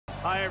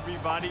Hi,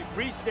 everybody.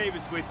 Reese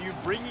Davis with you,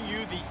 bringing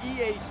you the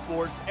EA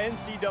Sports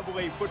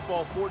NCAA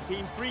Football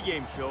 14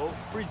 pregame show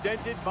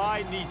presented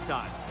by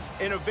Nissan.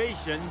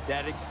 Innovation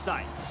that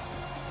excites.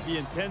 The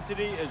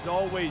intensity is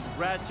always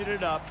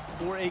ratcheted up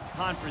for a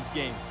conference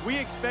game. We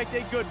expect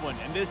a good one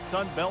in this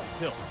Sun Belt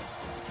tilt.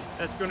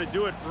 That's going to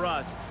do it for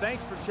us.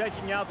 Thanks for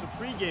checking out the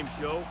pregame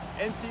show.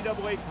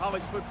 NCAA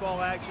college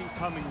football action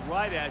coming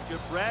right at you.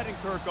 Brad and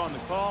Kirk on the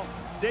call.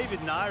 David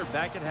and I are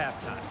back at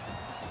halftime.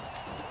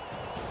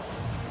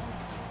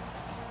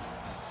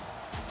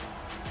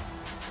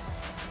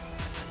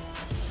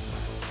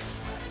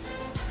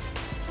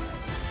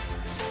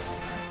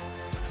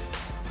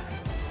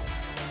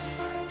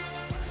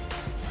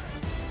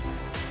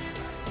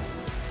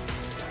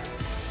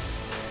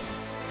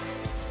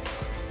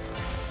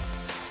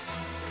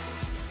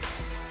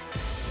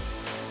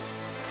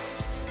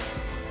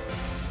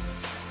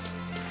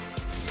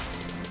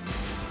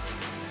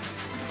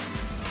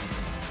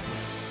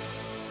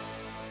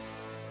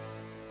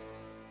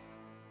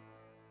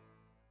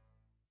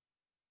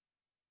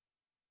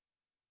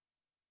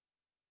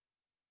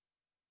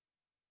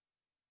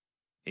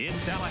 In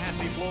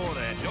Tallahassee, Florida,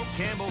 at Doak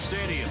Campbell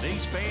Stadium,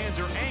 these fans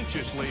are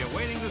anxiously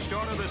awaiting the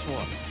start of this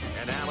one.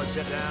 And now let's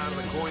head down to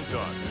the coin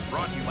toss. It's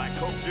brought to you by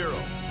Coke Zero.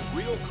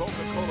 Real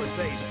Coca-Cola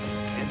taste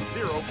and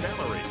 0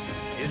 calories.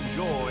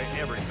 Enjoy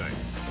everything.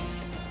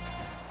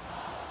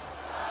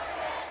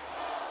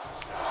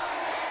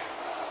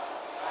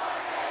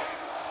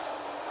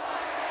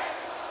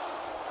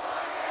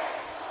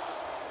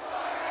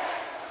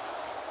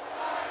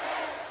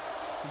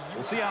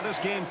 We'll see how this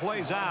game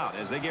plays out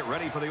as they get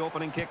ready for the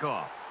opening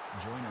kickoff.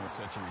 Joyner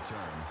set to return.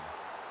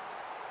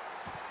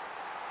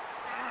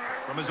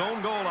 From his own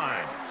goal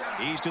line,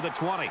 he's to the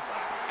 20,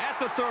 at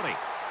the 30,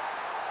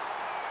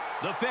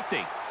 the 50.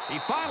 He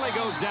finally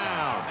goes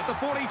down at the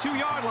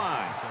 42-yard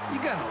line.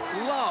 You gotta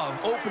love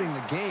opening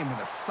the game with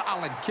a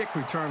solid kick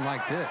return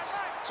like this.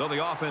 So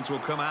the offense will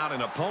come out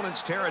in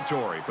opponent's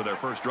territory for their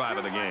first drive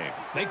of the game.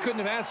 They couldn't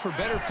have asked for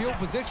better field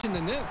position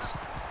than this.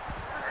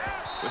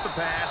 With the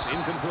pass,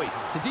 incomplete.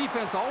 The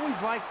defense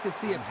always likes to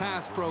see a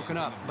pass broken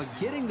up, but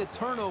getting the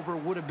turnover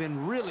would have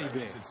been really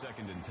big. It's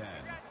 2nd and 10.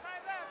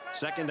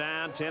 Second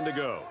down, 10 to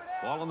go.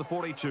 Ball on the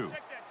 42.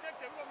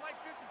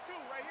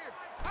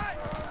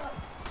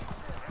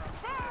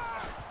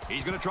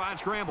 He's going to try and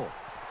scramble.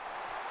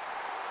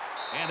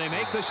 And they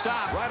make the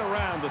stop right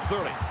around the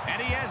 30.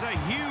 And he has a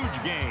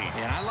huge gain.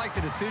 And I like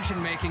the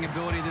decision-making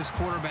ability of this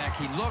quarterback.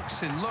 He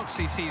looks and looks.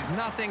 He sees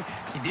nothing.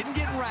 He didn't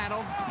get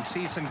rattled. He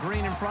sees some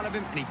green in front of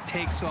him, and he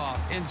takes off.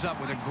 Ends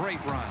up with a great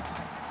run.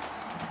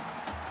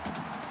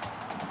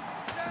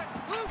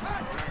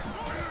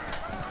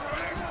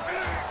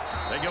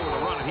 They go with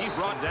a run, and he's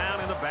brought down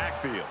in the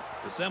backfield.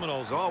 The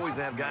Seminoles always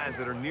have guys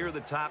that are near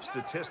the top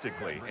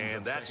statistically,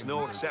 and that's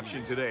no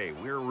exception today.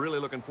 We're really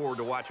looking forward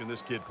to watching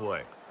this kid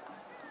play.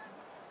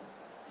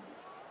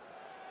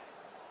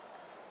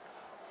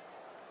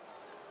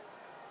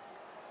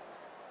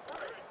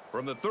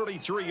 From the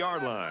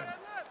 33-yard line,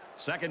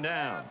 second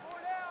down.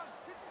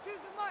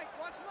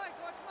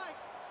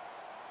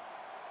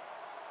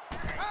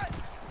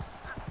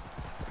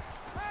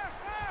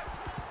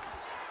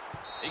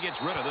 He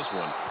gets rid of this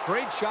one.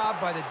 Great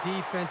job by the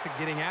defense at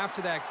getting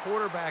after that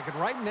quarterback. And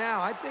right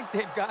now, I think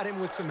they've got him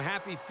with some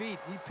happy feet.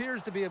 He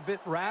appears to be a bit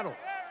rattled.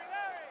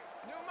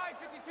 New Mike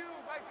 52,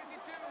 Mike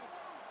 52.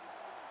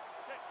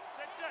 Check.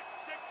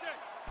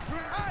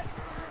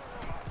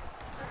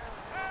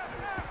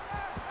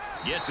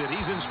 Gets it.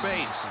 He's in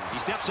space. He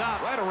steps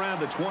out right around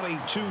the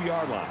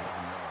 22-yard line.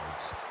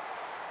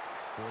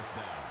 4th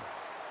down.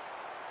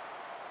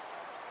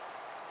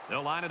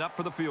 They'll line it up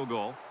for the field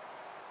goal.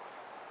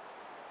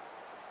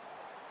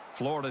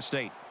 Florida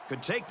State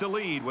could take the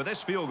lead with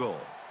this field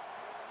goal.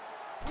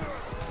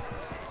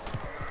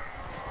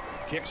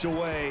 Kicks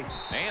away,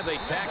 and they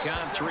tack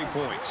on 3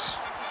 points.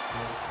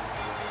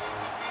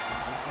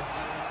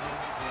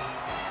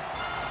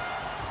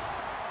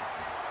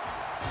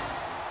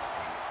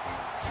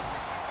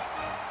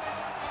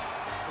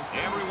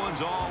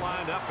 Everyone's all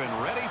lined up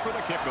and ready for the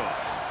kickoff.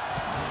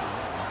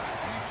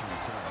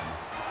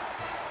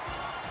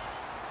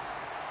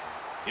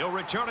 He'll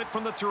return it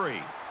from the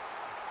 3.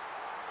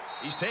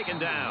 He's taken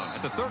down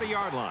at the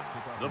 30-yard line.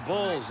 The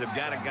Bulls have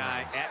got a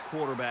guy at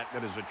quarterback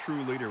that is a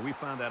true leader. We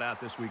found that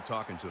out this week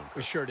talking to him.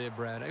 We sure did,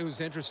 Brad. It was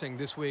interesting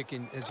this week,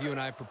 and as you and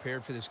I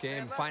prepared for this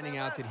game, finding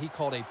out that he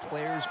called a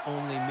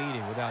players-only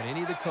meeting without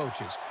any of the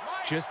coaches,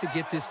 just to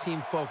get this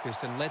team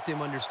focused and let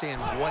them understand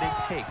what it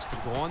takes to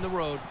go on the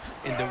road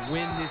and to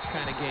win this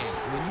kind of game.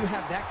 When you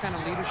have that kind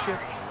of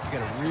leadership, you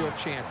got a real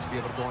chance to be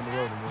able to go on the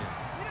road and win.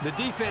 The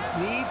defense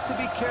needs to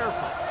be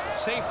careful.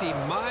 Safety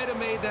might have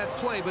made that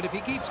play, but if he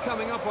keeps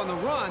coming up on the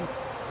run,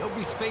 he'll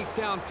be spaced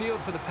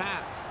downfield for the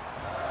pass.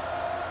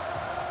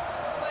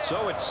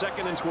 So it's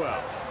 2nd and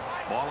 12.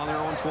 Ball on their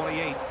own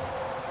 28.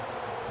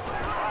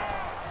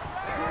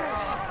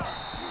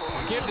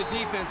 Give the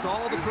defense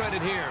all the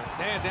credit here.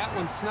 They had that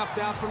one snuffed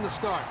out from the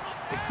start.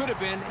 It could have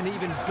been an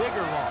even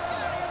bigger loss.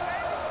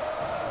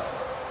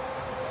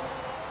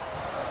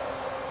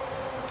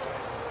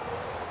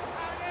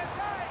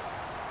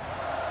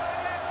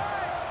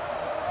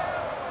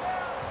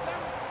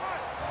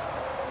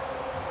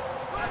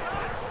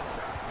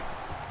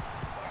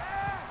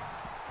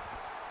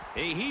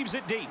 He heaves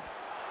it deep.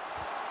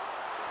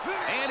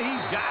 And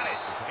he's got it.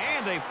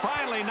 And they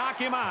finally knock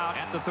him out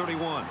at the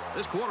 31.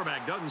 This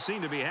quarterback doesn't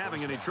seem to be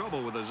having any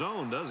trouble with his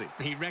zone, does he?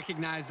 He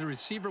recognized the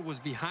receiver was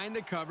behind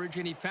the coverage,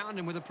 and he found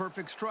him with a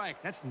perfect strike.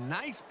 That's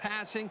nice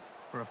passing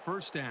for a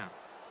first down.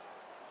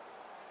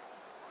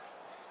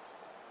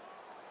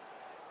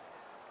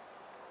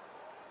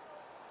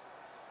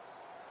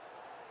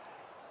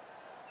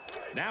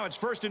 Now it's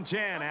 1st and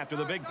 10 after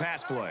the big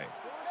pass play. Four down.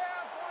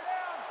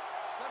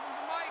 Seven's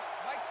a Mike.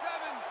 Mike 7.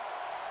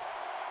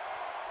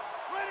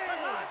 Ready.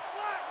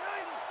 Black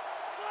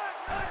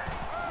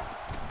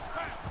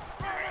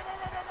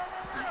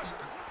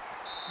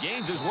 90.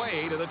 Gains his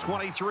way to the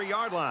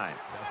 23-yard line.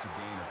 That's a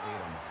gain of 8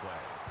 on the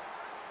play.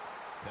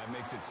 That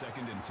makes it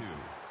 2nd and 2. Four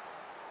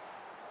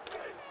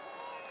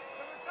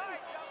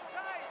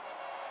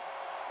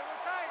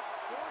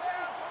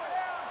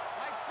down.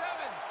 Mike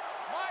 7.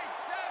 Mike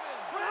 7.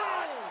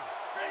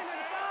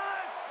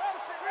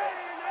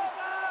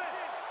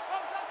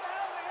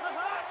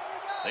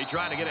 They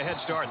try to get a head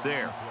start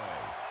there. Play.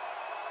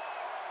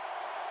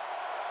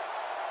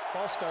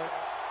 False start,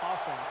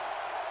 offense.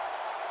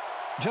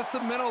 Just a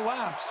mental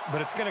lapse,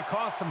 but it's going to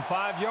cost them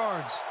 5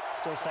 yards.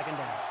 Still 2nd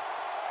down.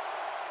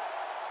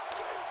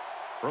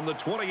 From the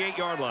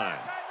 28-yard line,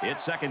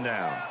 it's 2nd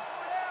down.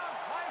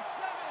 Mike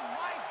 7.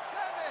 Mike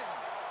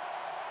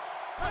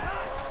 7.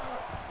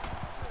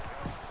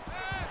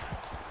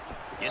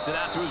 Gets it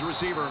out to his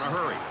receiver in a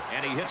hurry,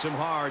 and he hits him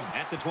hard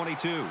at the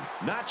 22.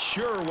 Not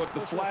sure what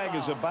the flag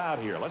is about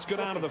here. Let's go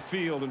down to the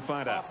field and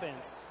find out.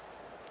 Offense.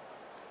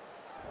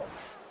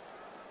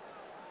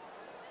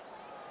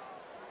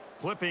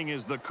 Flipping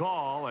is the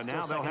call, and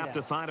now they'll have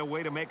to find a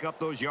way to make up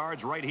those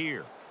yards right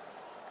here.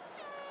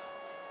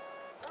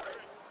 Tight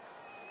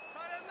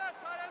end left.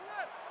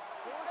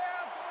 Four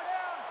down.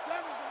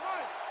 Seven's a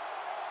Mike.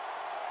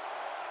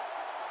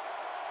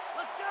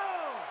 Let's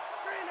go.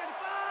 Green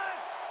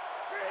 95.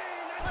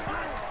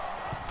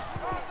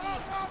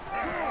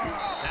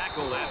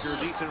 Tackled after a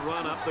decent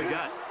run up the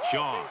gut.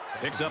 Shaw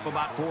picks up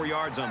about 4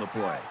 yards on the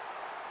play.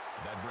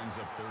 That brings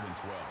up 3rd and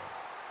 12.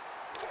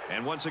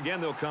 And once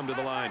again, they'll come to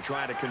the line,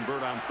 try to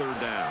convert on 3rd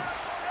down.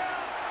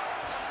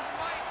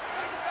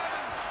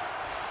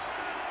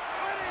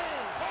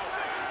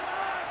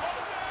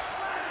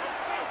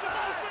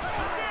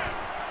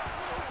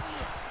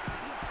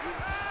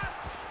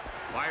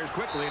 Fires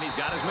quickly, and he's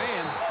got his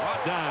man.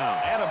 Brought down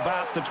at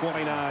about the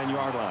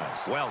 29-yard line.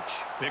 Welch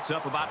picks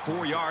up about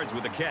 4 yards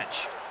with the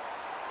catch. Three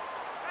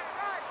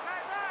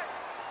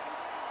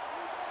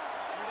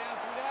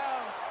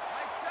down.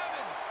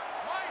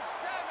 Mike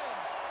 7.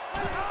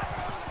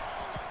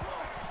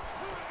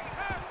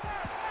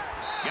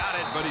 Got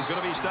it, but he's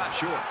going to be stopped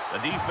short. The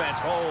defense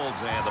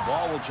holds, and the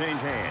ball will change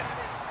hands.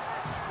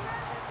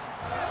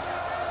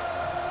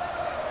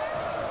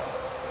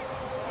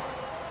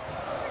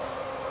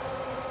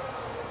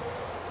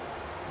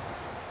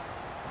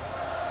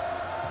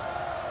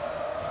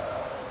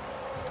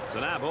 So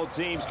now both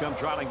teams come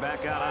trotting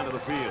back out onto the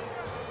field.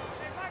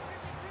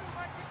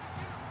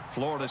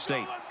 Florida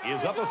State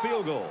is up a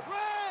field goal.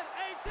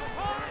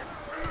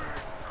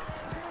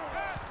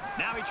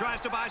 Now he tries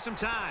to buy some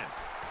time.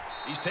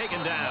 He's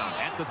taken down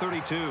at the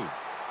 32.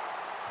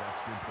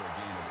 That's good for a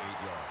gain of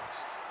 8 yards.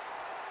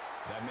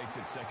 That makes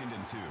it 2nd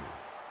and 2.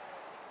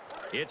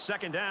 It's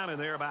 2nd down, and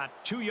they're about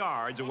 2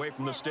 yards away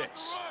from the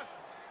sticks.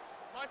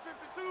 Mike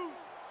 52.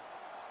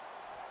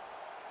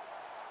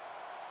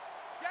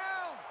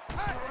 Down.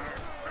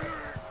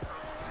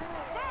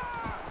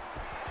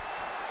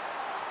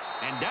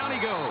 And down he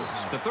goes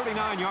at the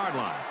 39-yard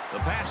line. The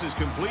pass is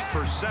complete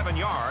for 7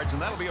 yards,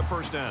 and that'll be a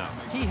first down.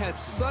 He has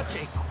such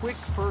a quick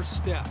first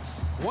step.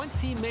 Once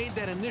he made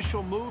that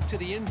initial move to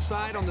the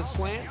inside on the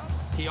slant,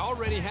 he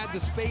already had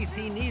the space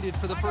he needed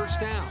for the first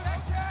down.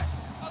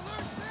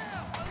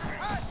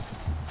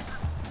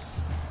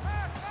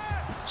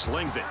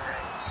 Slings it,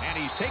 and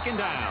he's taken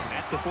down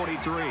at the 43.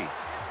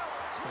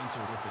 Spencer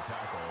with the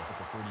tackle at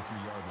the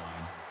 43-yard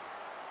line.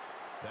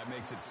 That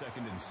makes it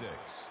 2nd and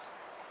 6.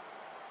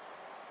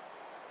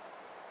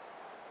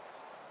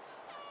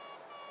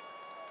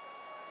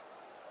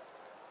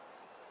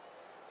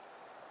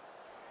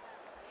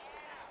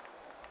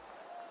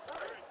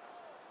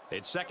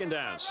 It's 2nd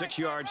down, 6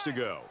 yards to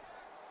go.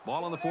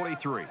 Ball on the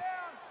 43.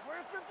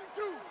 Where's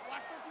 52?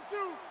 Watch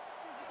 52.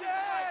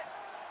 Set.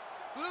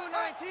 Blue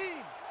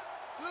 19.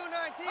 Blue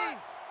 19.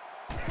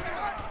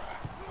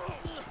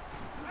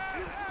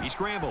 He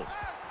scrambles.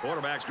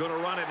 Quarterback's going to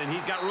run it, and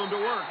he's got room to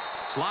work.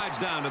 Slides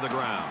down to the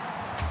ground.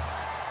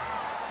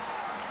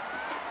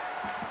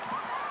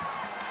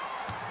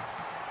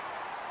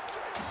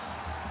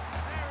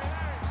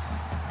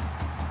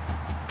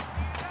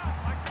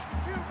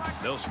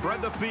 They'll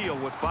spread the field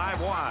with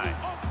 5 wide.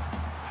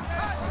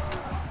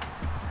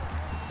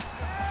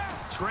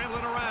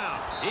 Scrambling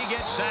around. He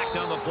gets sacked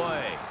on the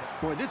play.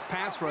 Boy, this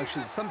pass rush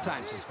is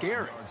sometimes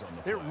scary.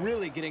 They're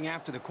really getting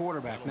after the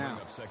quarterback now.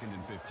 Up 2nd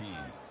and 15.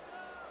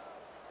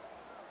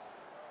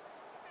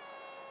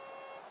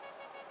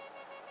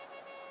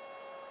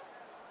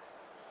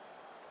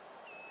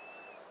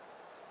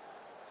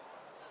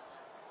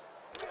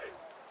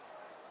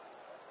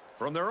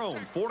 from their own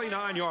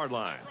 49-yard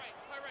line.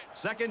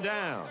 Second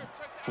down.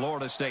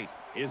 Florida State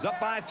is up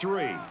by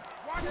 3.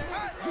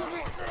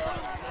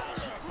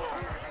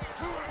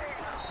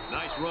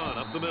 Nice run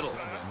up the middle.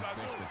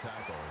 Makes the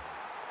tackle.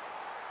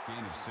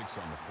 Gain of 6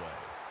 on the play.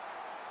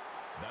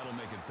 That'll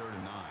make it 3rd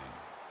and 9.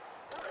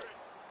 Larry.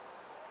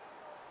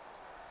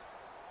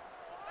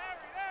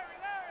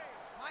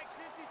 Mike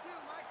 52,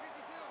 Mike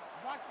 52.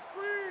 Watch the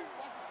screen,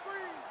 watch the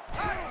screen.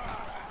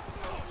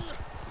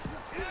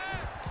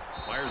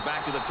 Fires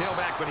back to the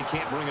tailback, but he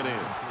can't bring it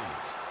in.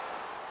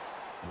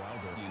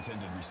 Wilder, the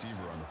intended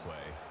receiver on the play.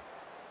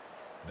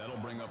 That'll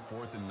bring up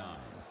 4th and 9.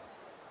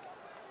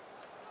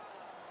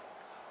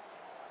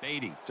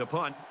 80 to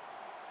punt.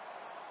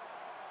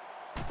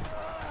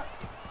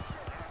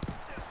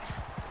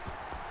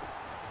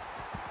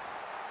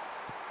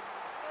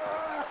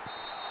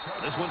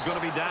 This one's going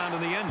to be down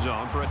in the end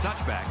zone for a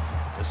touchback.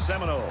 The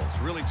Seminoles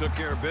really took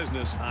care of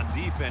business on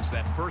defense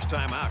that first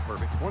time out,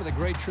 Kirby. One of the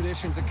great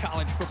traditions of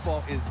college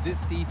football is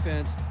this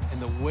defense and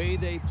the way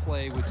they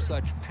play with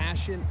such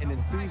passion and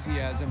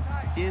enthusiasm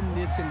in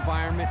this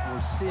environment.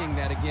 We're seeing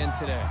that again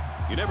today.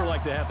 You never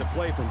like to have to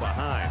play from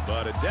behind,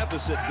 but a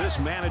deficit this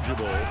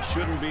manageable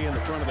shouldn't be in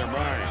the front of their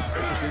minds. They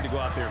just need to go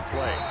out there and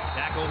play.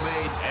 Tackle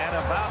made at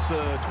about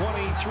the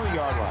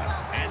 23-yard line.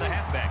 And the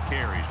halfback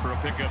carries for a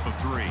pickup of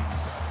 3.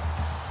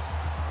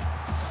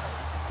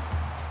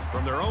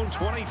 From their own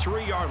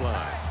 23-yard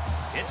line,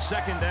 it's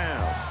second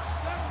down.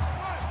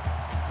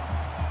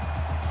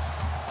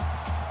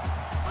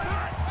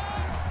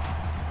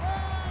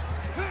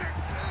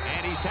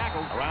 And he's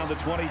tackled around the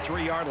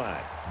 23-yard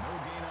line. No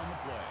gain on the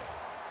play.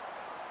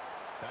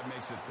 That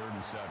makes it 3rd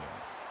and 7.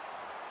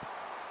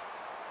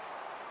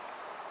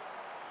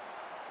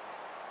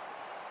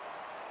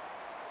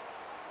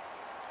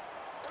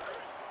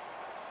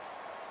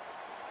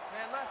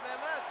 Man left.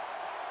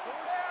 4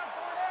 down.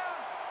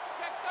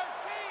 Check 13.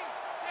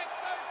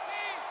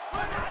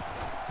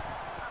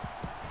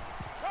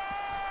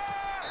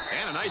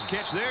 And a nice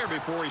catch there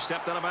before he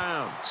stepped out of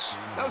bounds.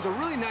 That was a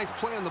really nice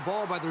play on the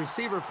ball by the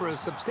receiver for a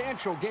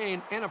substantial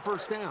gain and a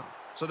first down.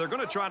 So they're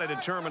going to try to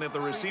determine if the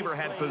receiver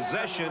had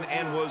possession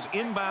and was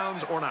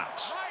inbounds or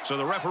not. So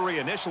the referee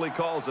initially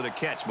calls it a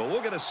catch, but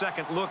we'll get a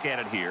second look at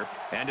it here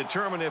and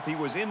determine if he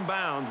was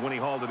inbounds when he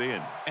hauled it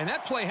in. And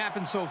that play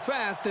happened so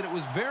fast that it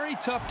was very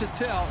tough to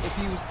tell if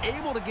he was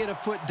able to get a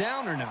foot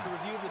down or not. To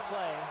review the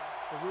play,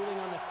 the ruling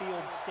on the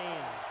field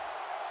stands.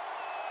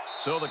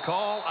 So the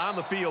call on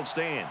the field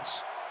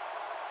stands.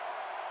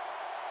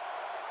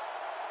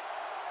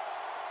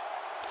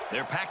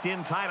 They're packed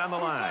in tight on the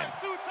line.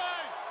 2 times.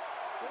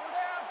 4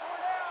 down.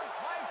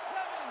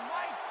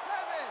 Mike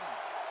 7.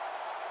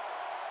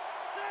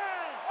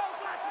 Set. Oh,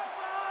 black to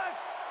 5.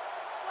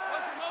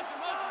 Motion.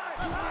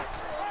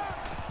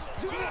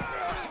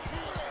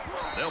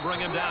 They'll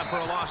bring him down for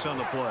a loss on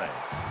the play.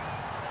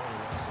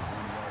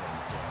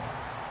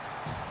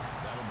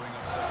 That'll bring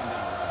up 2nd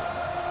down.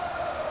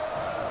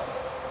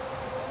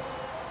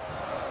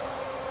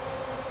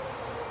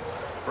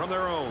 From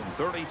their own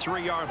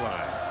 33-yard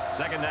line.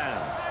 Second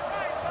down.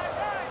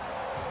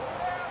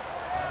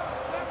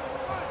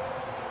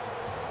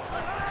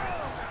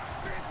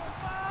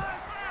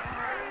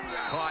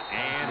 Caught,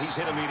 and he's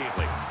hit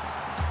immediately.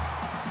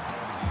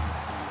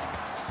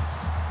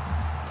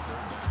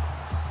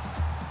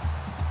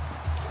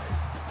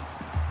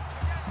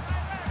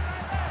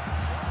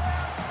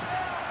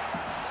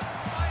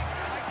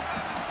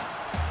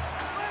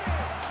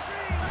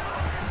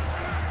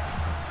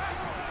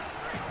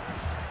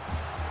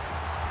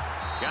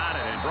 Got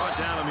it, and brought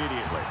down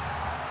immediately.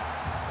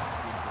 That's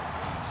good for a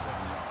gain of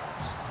 7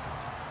 yards.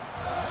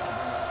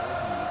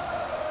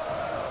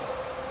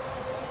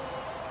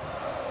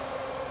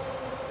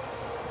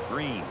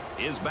 Green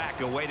is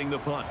back awaiting the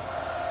punt.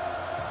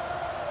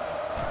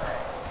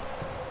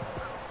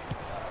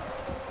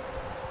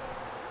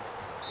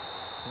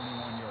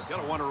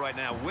 Got to wonder right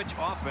now which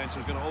offense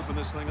is going to open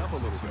this thing up a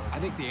little bit. I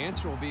think the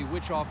answer will be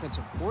which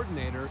offensive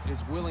coordinator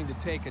is willing to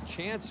take a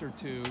chance or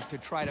two to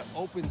try to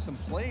open some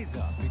plays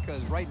up.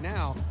 Because right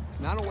now,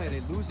 not only are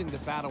they losing the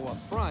battle up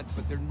front,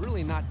 but they're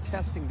really not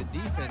testing the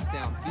defense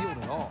downfield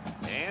at all.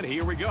 And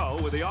here we go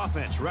with the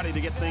offense ready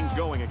to get things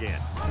going again.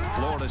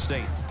 Florida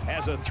State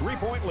has a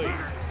 3-point lead.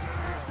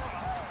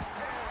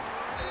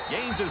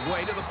 Gains his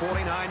way to the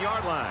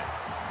 49-yard line.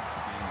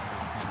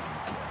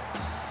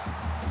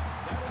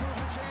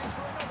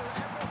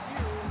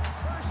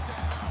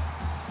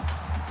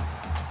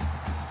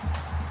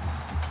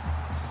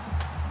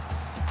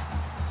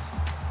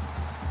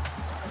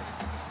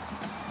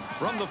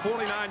 From the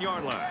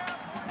 49-yard line.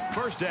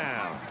 First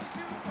down.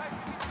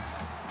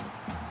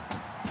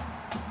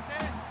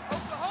 Set.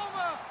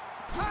 Oklahoma.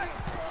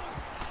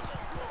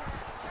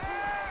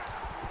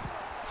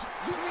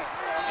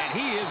 And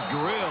he is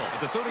drilled at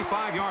the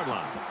 35-yard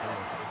line.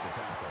 Take the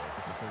tackle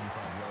at the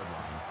 35-yard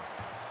line.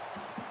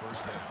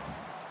 First down.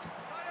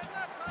 Cut and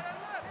left.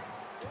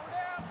 4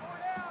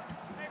 down.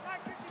 Hey,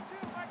 Mike 52.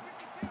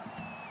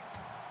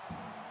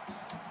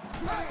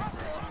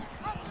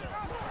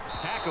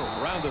 Tackle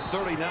around the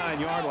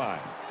 39-yard line.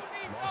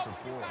 Loss of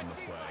 4 on the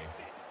play.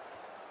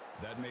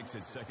 That makes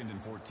it 2nd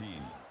and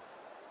 14.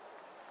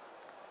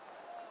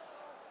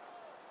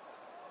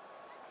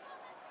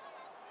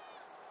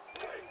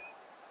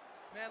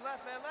 Man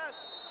left, man left.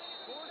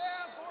 4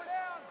 down, 4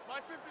 down.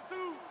 My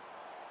 52.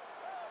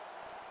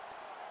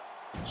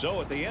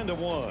 So at the end of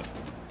one,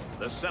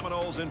 the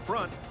Seminoles in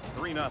front,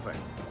 3-0.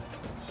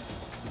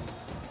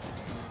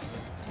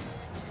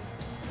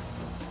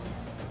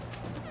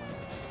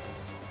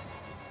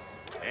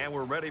 And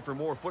we're ready for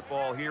more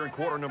football here in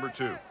quarter number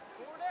 2. 4 down,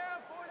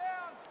 4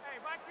 down. Hey,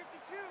 Mike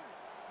 52.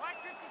 Mike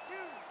 52.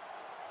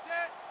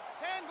 Set.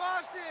 10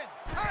 Boston.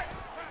 Cut.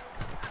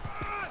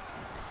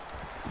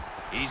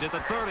 He's at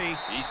the 30.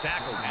 He's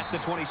tackled at the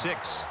 26.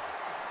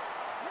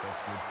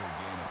 That's good for a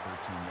gain of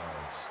 13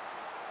 yards.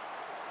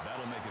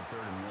 That'll make it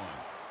 3rd and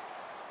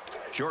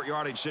 1. Short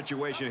yardage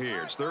situation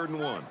here. It's 3rd and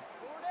 1. 4 down,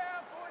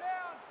 4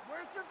 down.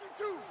 Where's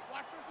 52?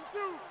 Watch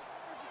 52.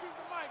 52's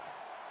the Mike.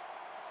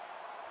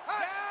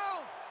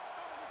 Down.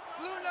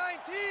 Blue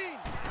 19.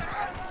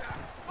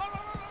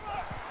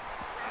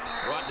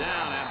 Brought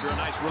down after a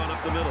nice run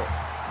up the middle.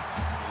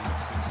 Gain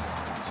of 6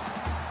 yards.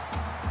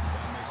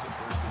 That makes it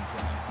 1st and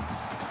 10.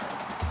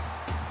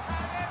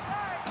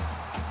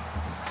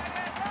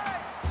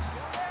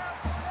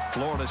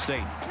 Florida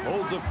State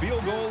holds a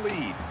field goal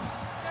lead.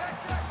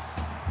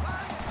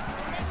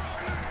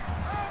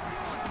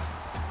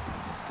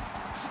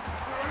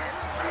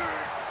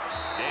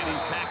 And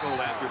he's tackled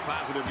after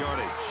positive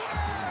yardage.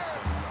 Gain of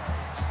 7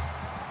 yards.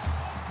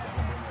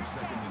 That'll bring up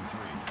 2nd and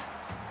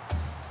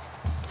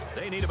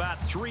 3. They need about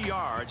 3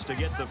 yards to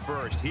get the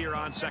first here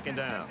on 2nd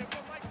down.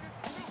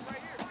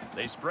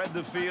 They spread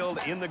the field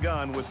in the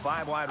gun with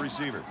 5 wide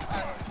receivers.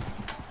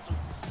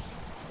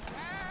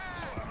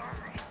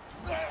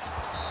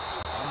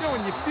 You know,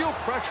 when you feel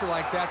pressure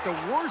like that, the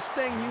worst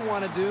thing you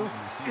want to do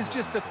is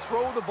just to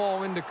throw the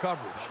ball into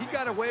coverage. He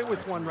got away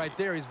with one right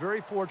there. He's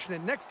very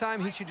fortunate. Next time,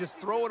 he should just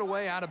throw it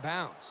away out of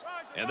bounds.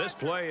 And this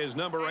play is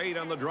number 8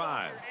 on the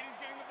drive. He's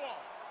getting the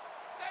ball.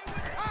 Stay with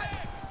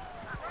it.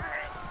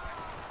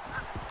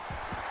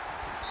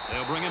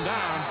 They'll bring him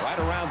down right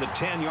around the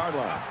 10-yard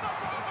line.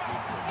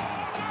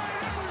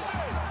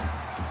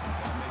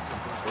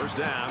 First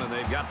down, and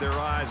they've got their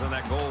eyes on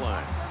that goal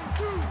line.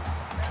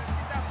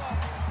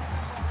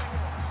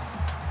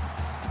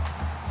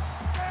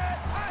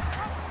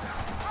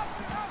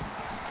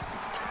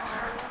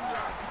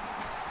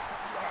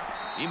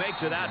 He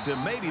makes it out to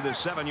maybe the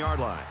 7-yard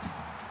line.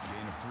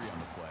 Gain of 3 on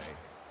the play.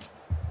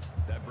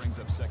 That brings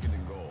up 2nd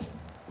and goal.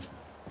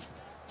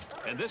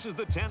 And this is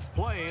the 10th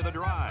play of the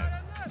drive.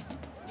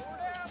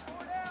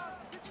 4 down.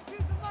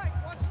 52's the Mike.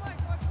 Watch Mike,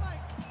 watch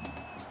Mike.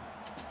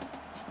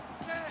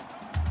 Set.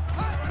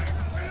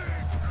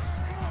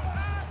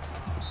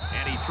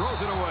 And he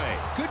throws it away.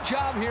 Good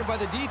job here by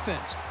the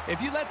defense.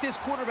 If you let this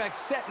quarterback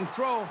set and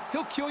throw,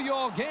 he'll kill you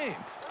all game.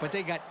 But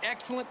they got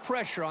excellent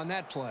pressure on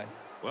that play.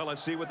 Well,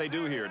 let's see what they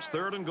do here. It's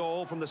 3rd and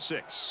goal from the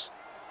 6.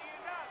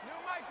 New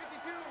Mike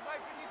 52,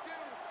 Mike 52.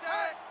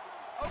 Set.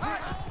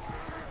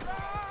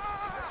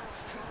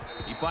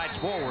 He fights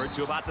forward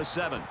to about the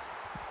 7.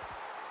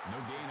 No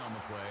gain on the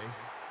play.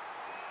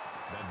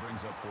 That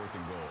brings up 4th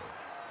and goal.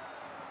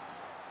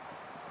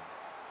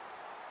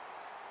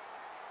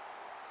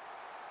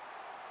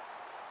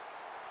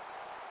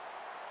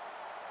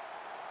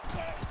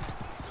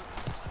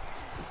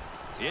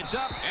 It's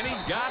up, and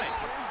he's got it.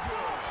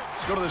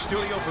 Let's go to the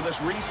studio for this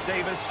Reese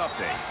Davis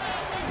update.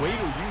 Wait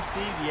till you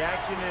see the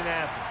action in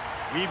Athens.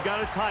 We've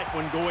got a tight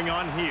one going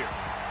on here.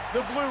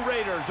 The Blue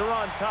Raiders are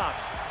on top,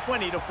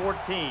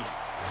 20-14.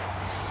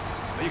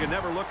 You can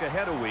never look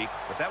ahead a week,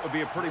 but that would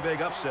be a pretty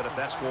big upset if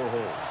that score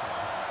holds.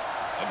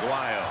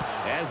 Aguayo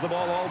has the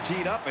ball all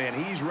teed up, and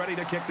he's ready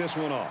to kick this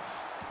one off.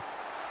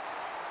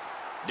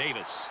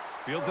 Davis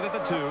fields it at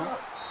the 2,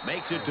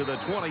 makes it to the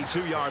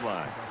 22-yard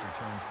line.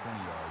 Returns 20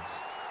 yards.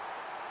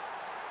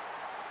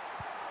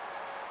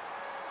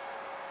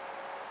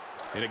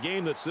 In a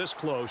game that's this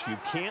close, you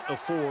can't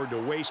afford to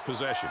waste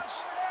possessions.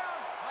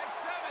 Mike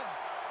 7.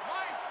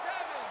 Mike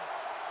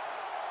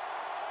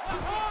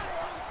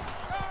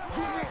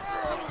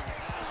 7.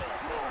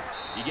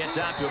 He gets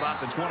out to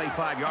about the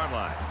 25-yard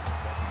line.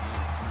 That's a gain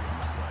of 3 on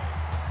the play.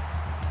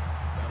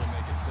 That'll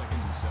make it 2nd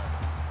and 7.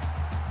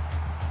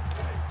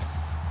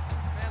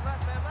 Man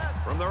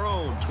left. From their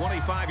own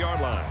 25-yard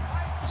line.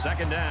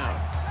 2nd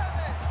down.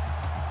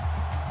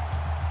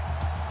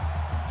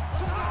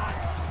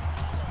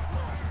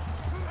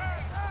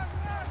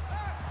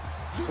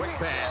 Quick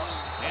pass,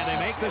 and they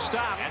make the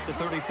stop at the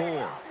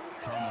 34.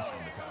 Thomas on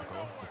the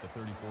tackle at the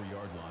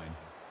 34-yard line.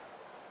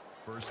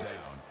 First down.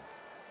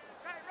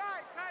 Tight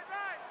right.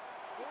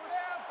 4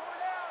 down.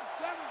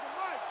 7's the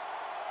Mike.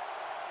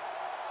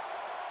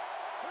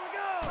 Here we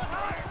go.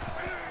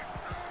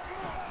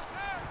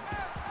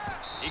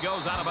 He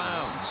goes out of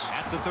bounds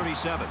at the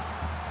 37. Gain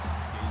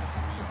of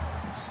 3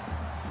 yards.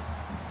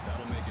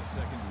 That'll make it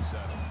 2nd and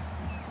 7.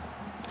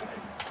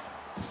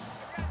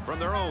 From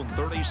their own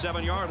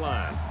 37-yard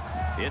line,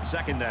 it's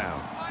 2nd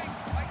down.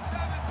 Mike 7.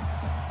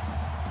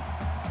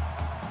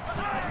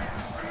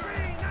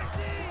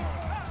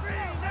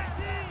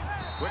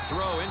 Quick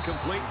throw,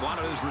 incomplete,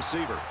 wanted his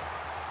receiver.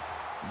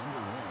 Number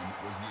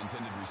 1 was the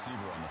intended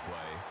receiver on the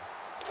play.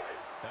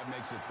 That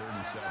makes it 3rd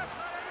and 7.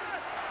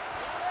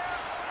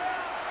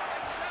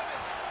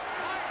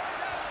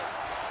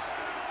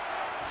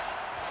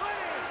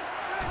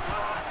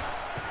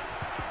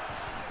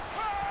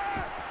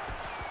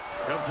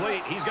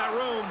 Complete. He's got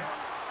room.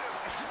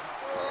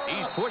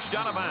 He's pushed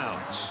out of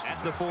bounds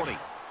at the 40. Gain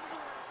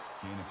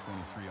of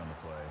 23 on the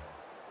play.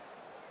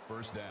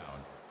 First down.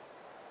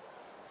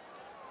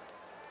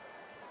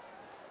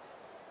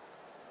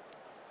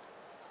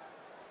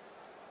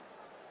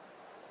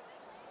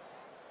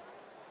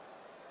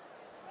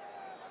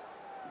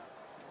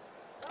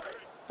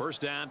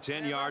 First down,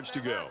 10 yards to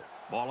go.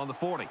 Ball on the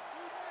 40. 3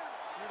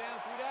 down,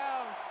 3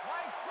 down.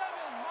 Mike 7,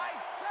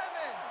 Mike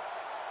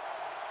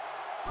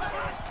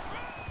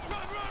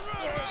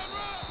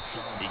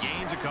 7. He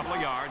gains a couple of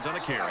yards on a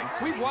carry.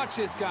 We've watched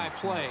this guy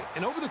play,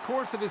 and over the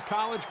course of his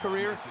college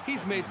career,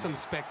 he's made some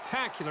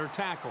spectacular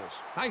tackles.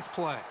 Nice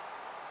play.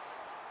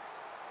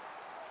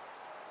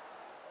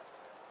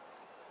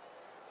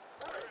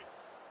 Hey,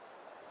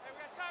 we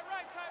got tight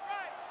right, tight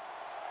right.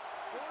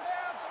 4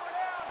 down, 4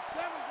 down.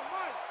 7's a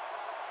Mike.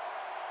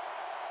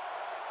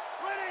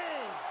 Ready!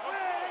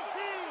 Red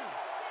 18!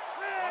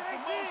 Red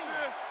 18!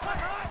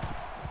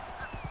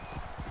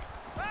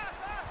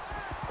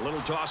 A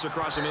little toss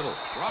across the middle.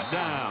 Brought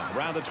down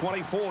around the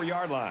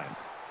 24-yard line.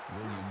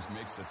 Williams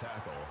makes the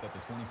tackle at the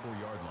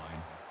 24-yard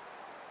line.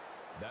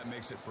 That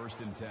makes it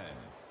 1st and 10.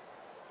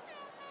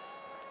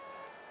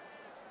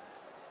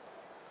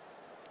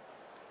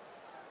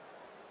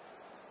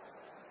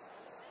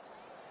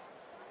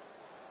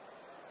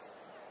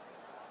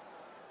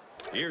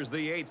 Here's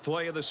the 8th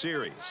play of the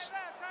series.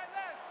 Tight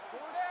left. 4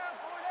 down,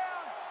 4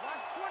 down.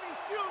 Watch 20,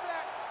 steal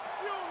that.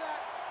 Steal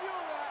that,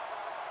 steal that.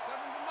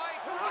 7's a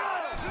Mike. Run,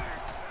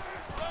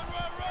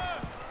 run, run.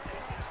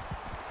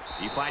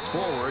 He fights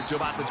forward to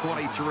about the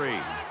 23. Gain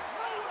of 1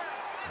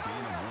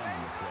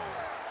 on the play.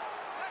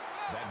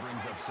 That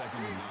brings up 2nd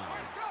and 9.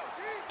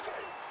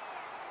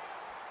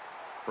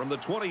 From the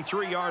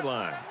 23-yard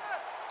line.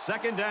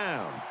 2nd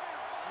down.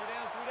 3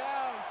 down, 3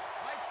 down.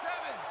 Mike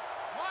 7.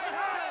 Mike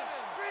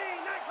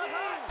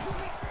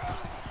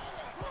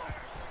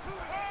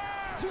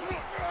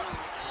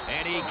 7.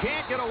 And he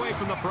can't get away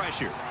from the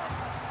pressure.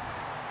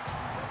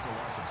 That's a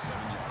loss of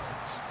 7 yards.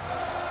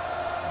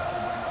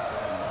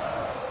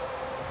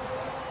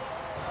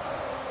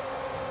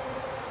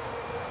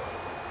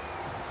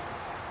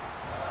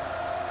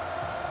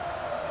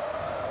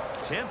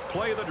 10th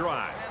play of the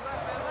drive.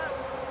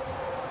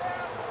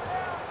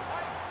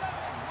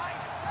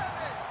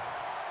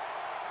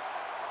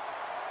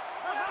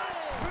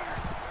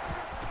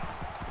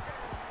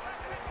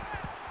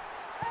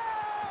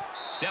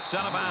 Steps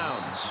out of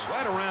bounds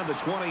right around the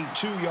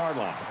 22-yard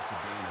line. That's a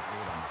gain of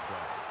 8 on the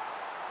play.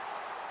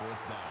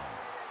 4th down.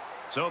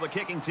 So the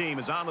kicking team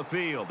is on the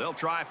field. They'll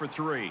try for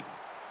 3.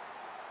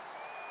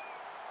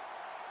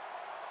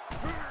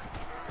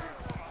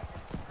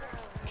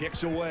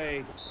 Kicks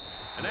away.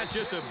 And that's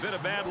just a bit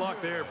of bad luck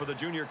there for the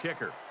junior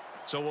kicker.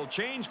 So we'll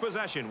change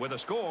possession with a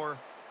score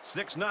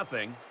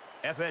 6-0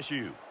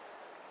 FSU.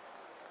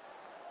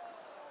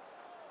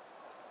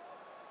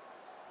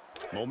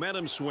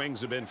 Momentum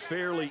swings have been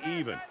fairly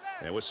even.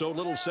 And with so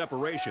little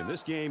separation,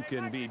 this game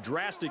can be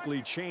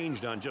drastically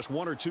changed on just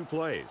 1 or 2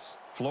 plays.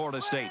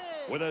 Florida State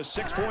with a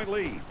 6-point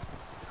lead.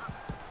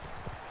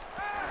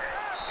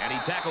 And he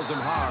tackles him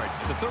hard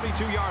at the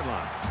 32-yard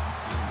line.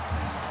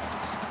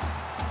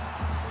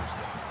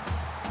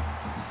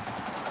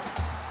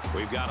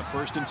 We've got a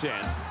 1st and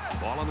 10.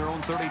 Ball on their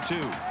own 32.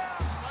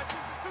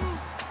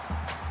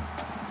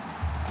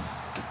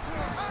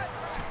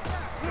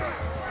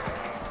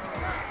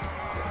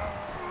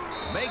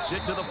 Makes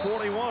it to the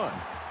 41. Gain of 9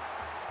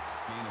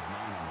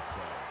 on the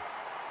play.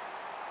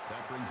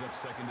 That brings up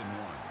 2nd and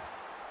 1.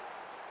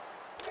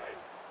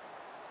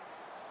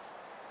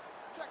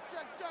 Check,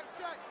 check, check,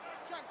 check.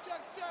 Check,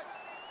 check, check.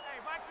 Hey,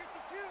 Mike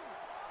 52.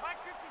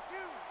 Mike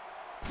 52.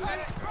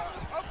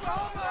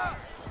 Oklahoma.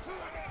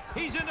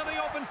 He's into the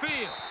open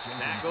field.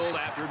 Tackled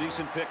after a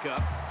decent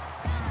pickup.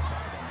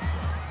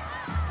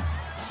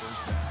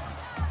 First down.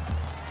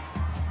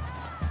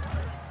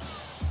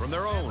 From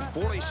their own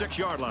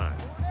 46-yard line.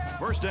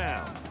 First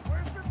down.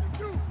 Where's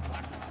 52?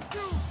 Mike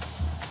 52.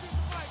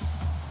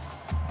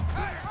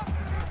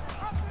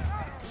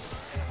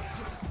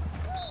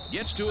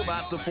 Gets to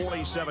about the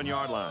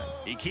 47-yard line.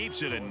 He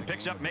keeps it and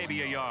picks up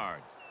maybe a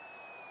yard.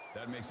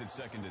 That makes it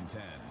 2nd and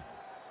 10.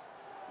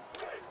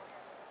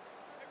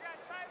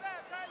 Tight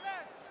left, tight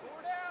left.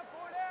 4 down,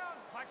 4 down.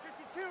 Mike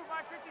 52,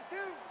 Mike 52.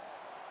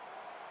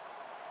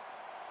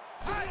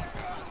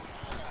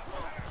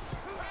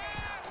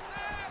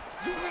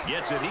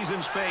 Gets it. He's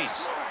in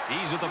space.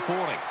 He's at the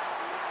 40.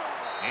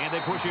 And they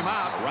push him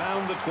out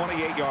around the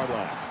 28-yard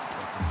line.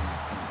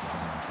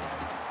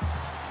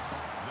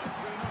 That's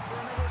good enough for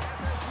another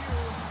FSU.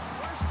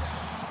 First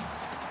down.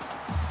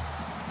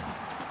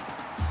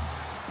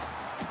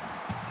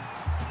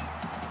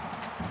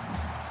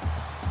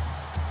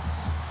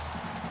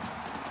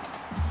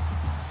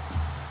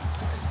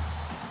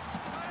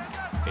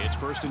 It's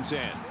 1st and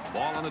 10.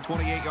 Ball on the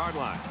 28-yard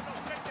line.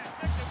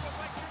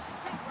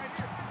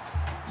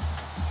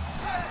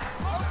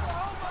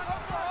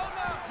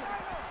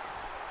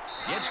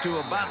 Gets to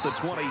about the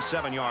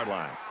 27-yard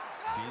line.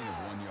 Gain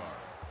of 1 yard.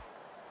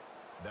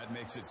 That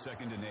makes it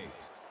 2nd and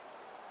 8.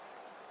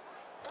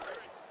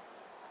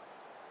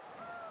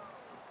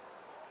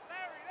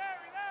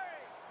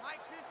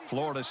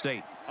 Florida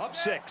State up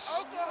 6.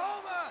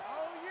 Oklahoma.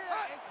 Oh,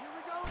 yeah. Here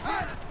we go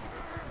again.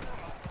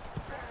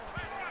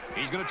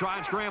 He's going to try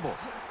and scramble.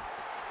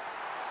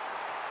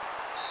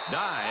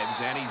 Dives,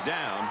 and he's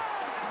down.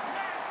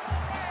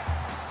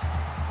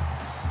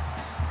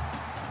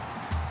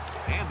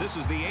 And this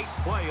is the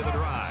 8th play of the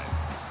drive.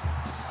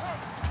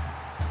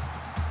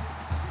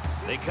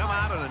 They come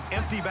out in an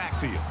empty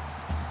backfield.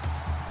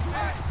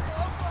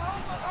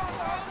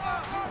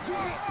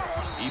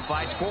 He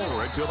fights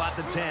forward to about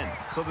the 10.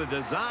 So the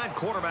designed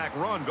quarterback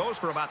run goes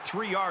for about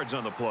 3 yards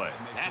on the play.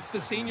 That's the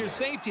senior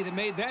safety that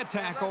made that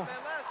tackle.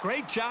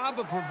 Great job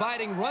of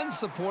providing run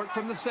support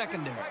from the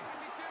secondary.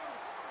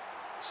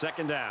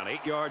 2nd down,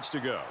 8 yards to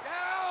go.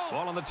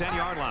 Ball on the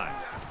 10-yard line.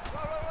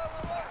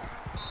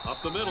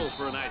 Up the middles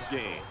for a nice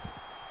gain.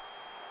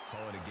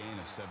 Call it a gain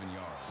of 7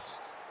 yards.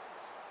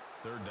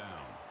 3rd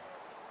down.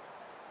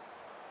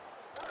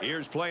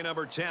 Here's play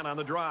number 10 on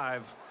the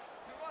drive.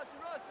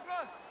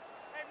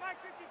 Hey, Mike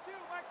 52,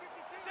 Mike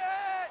 52.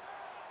 Set.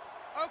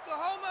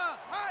 Oklahoma.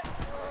 Hot.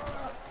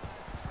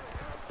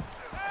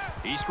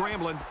 He's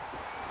scrambling.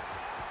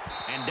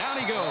 And down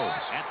he goes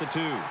at the 2.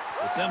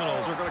 The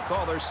Seminoles are going to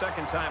call their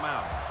 2nd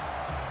timeout.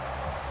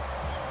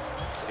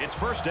 It's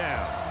 1st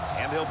down,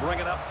 and they'll bring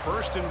it up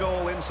 1st and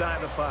goal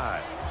inside the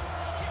 5.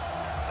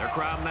 They're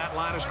crowding that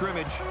line of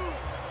scrimmage.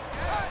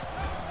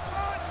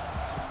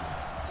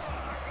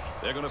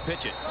 They're going to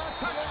pitch it.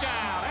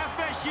 Touchdown,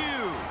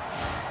 FSU!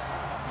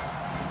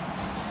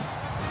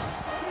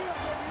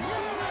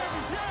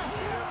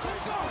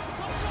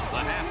 The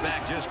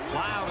halfback just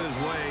plowed his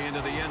way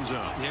into the end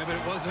zone. Yeah, but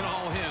it wasn't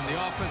all him.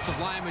 The offensive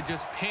lineman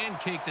just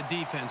pancaked the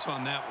defense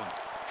on that one.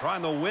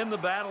 Trying to win the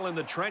battle in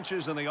the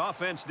trenches, and the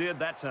offense did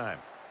that time.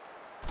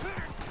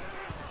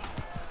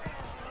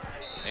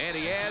 And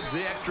he adds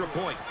the extra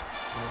point.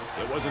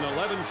 It was an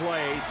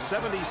 11-play,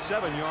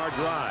 77-yard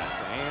drive,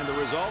 and the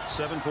result,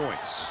 7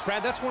 points.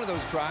 Brad, that's one of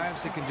those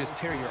drives that can just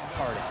tear your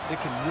heart out.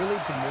 It can really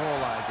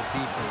demoralize a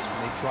defense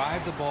when they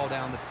drive the ball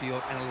down the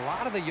field, and a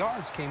lot of the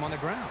yards came on the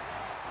ground.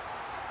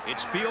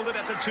 It's fielded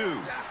at the 2.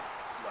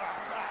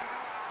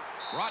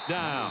 Brought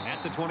down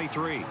at the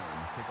 23. Kickoff return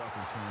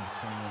to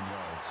 21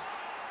 yards.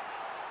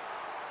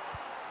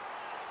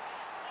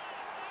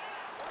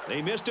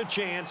 They missed a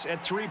chance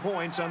at 3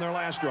 points on their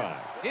last drive.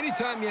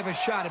 Anytime you have a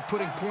shot at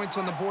putting points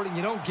on the board and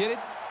you don't get it,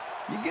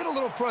 you get a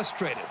little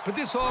frustrated. But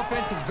this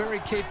offense is very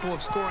capable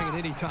of scoring at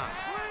any time.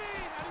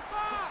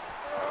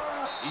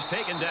 He's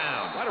taken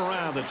down right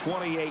around the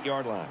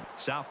 28-yard line.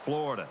 South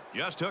Florida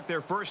just took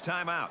their first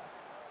time out.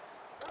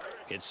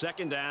 It's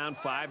 2nd down,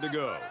 5 to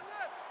go.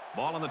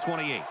 Ball on the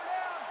 28. 7's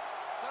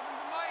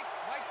a Mike.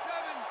 Mike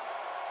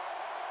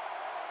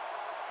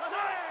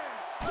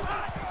 7.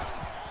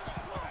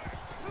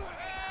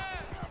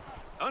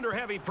 Under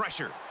heavy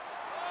pressure.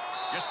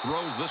 Just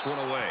throws this one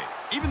away.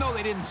 Even though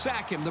they didn't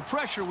sack him, the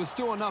pressure was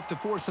still enough to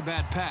force a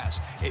bad pass.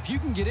 If you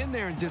can get in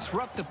there and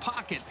disrupt the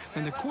pocket,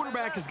 then the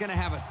quarterback is going to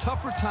have a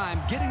tougher time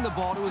getting the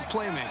ball to his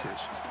playmakers.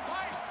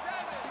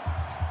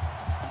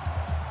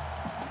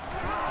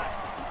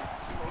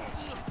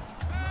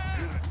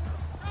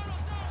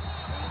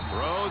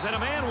 Throws, and a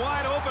man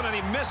wide open, and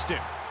he missed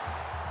him.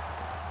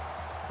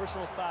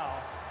 Personal foul.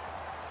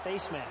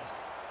 Face mask.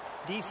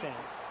 Defense.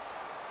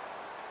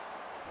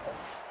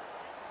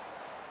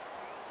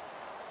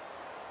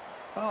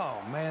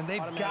 Oh, man, they've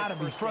got to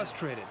be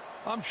frustrated.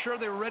 I'm sure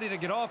they were ready to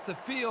get off the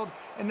field,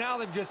 and now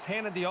they've just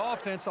handed the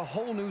offense a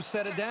whole new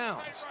set of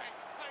downs.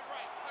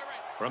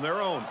 From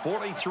their own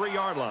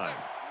 43-yard line.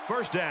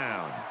 1st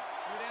down.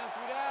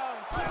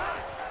 3 down.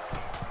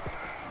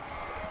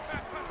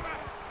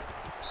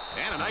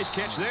 And a nice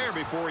catch there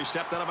before he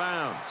stepped out of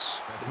bounds.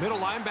 The middle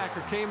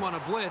linebacker came on a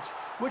blitz,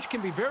 which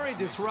can be very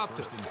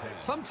disruptive.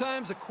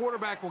 Sometimes a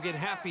quarterback will get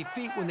happy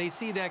feet when they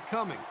see that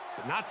coming,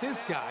 but not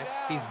this guy.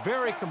 He's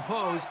very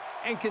composed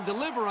and can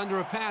deliver under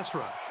a pass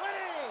rush.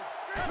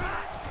 The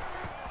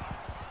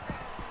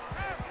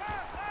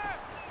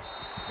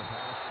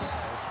pass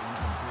falls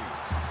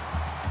incomplete.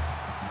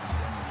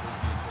 Montgomery was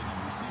the intended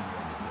receiver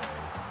on the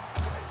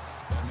play.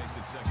 That makes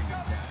it 2nd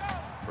and 10.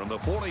 From the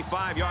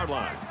 45-yard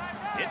line,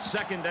 it's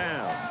 2nd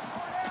down.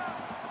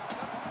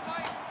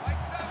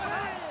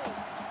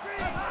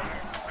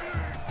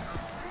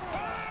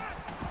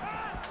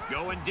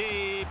 Going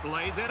deep,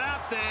 lays it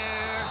out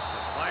there.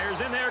 Fires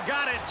in there,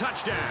 got it,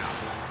 touchdown.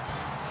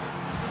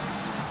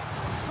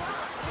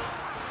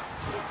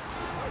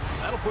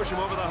 That'll push him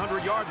over the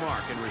 100-yard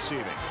mark in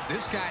receiving.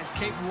 This guy's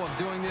capable of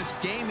doing this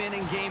game in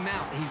and game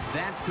out. He's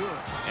that good.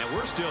 And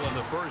we're still in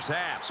the first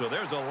half, so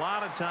there's a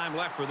lot of time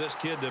left for this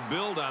kid to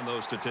build on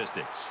those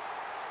statistics.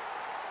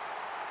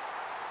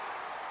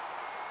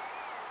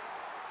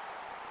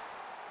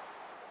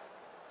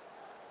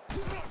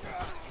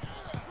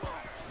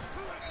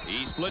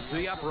 He splits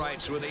the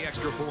uprights with the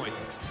extra point.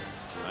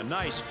 A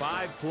nice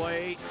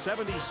 5-play,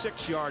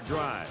 76-yard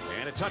drive,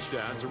 and a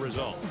touchdown as a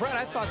result. Brett,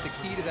 I thought the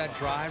key to that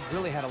drive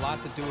really had a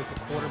lot to do with the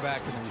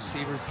quarterback and the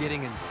receivers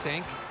getting in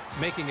sync,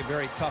 making it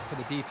very tough for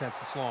the defense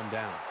to slow him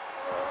down.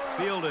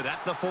 Fielded at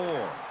the 4.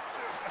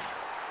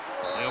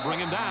 They'll bring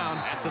him down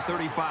at the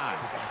 35.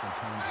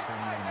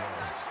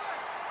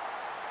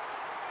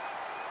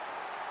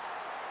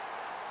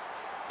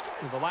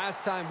 The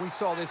last time we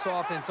saw this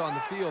offense on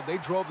the field, they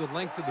drove the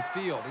length of the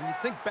field. And you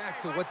think back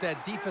to what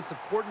that defensive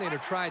coordinator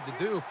tried to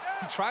do.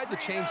 He tried to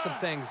change some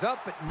things up,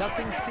 but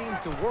nothing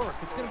seemed to work.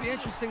 It's going to be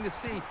interesting to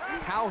see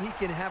how he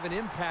can have an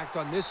impact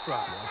on this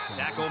drive.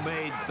 Tackle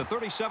made at the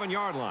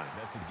 37-yard line.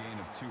 That's a gain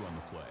of 2 on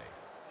the play.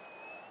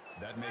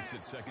 That makes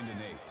it 2nd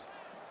and 8.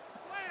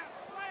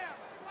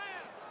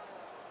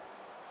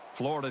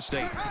 Florida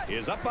State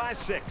is up by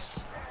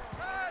 6.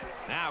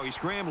 Now he's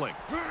scrambling.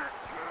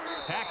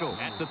 Tackle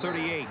at the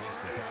 38.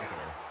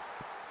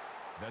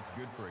 That's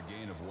good for a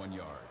gain of 1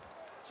 yard.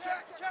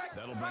 Check.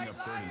 That'll bring up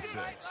 36.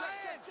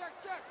 Check.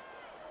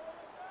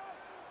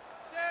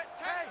 Set,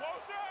 take.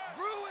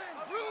 Bruin.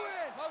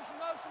 Motion.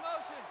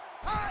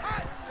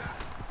 High.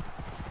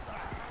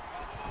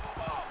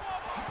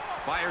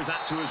 Fires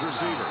out to his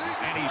receiver,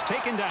 and he's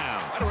taken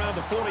down right around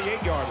the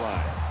 48-yard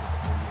line.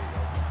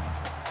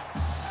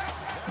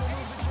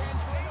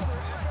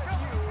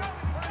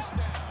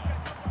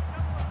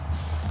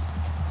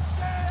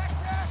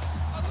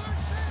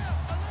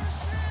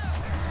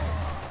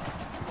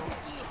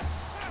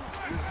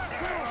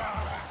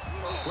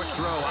 Quick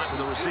throw out to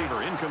the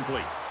receiver,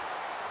 incomplete.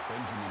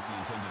 Benjamin, the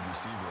intended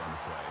receiver on the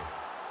play.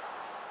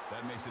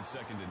 That makes it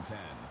 2nd and 10.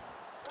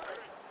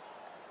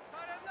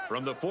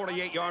 From the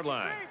 48-yard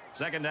line,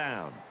 2nd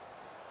down.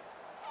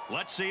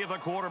 Let's see if the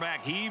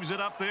quarterback heaves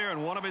it up there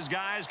and one of his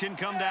guys can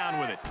come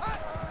down with it.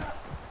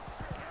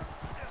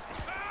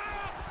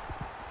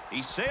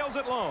 He sails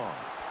it long.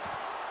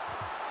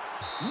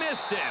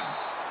 Missed him.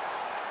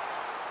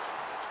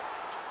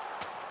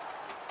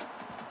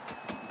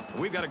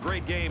 We've got a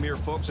great game here,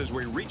 folks, as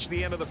we reach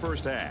the end of the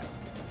first half.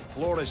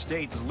 Florida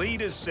State's lead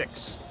is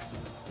 6.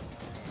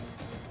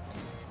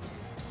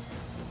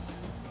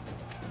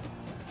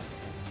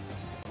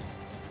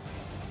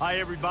 Hi,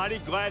 everybody.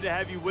 Glad to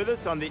have you with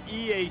us on the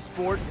EA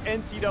Sports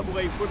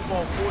NCAA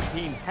Football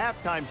 14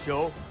 halftime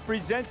show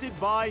presented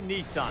by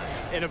Nissan.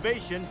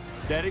 Innovation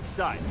that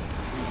excites.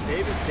 Reese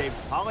Davis, Dave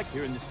Pollock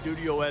here in the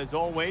studio as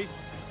always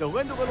to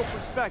lend a little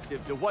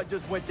perspective to what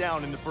just went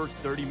down in the first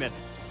 30 minutes.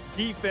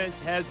 Defense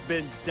has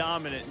been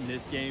dominant in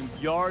this game.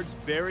 Yards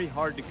very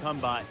hard to come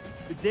by.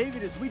 But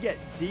David, as we get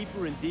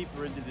deeper and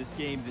deeper into this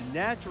game, the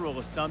natural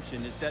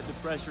assumption is that the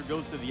pressure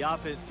goes to the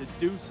offense to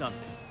do something.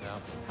 Yeah.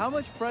 How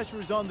much pressure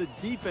is on the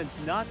defense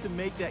not to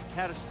make that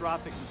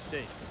catastrophic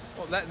mistake?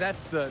 Well,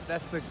 that's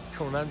the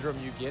conundrum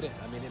you get in.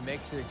 I mean, it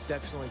makes it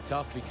exceptionally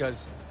tough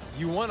because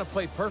you want to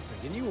play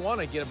perfect and you want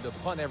to get them to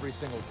punt every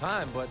single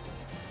time, but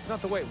it's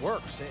not the way it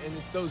works. And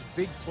it's those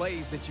big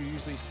plays that you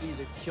usually see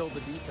that kill the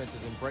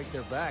defenses and break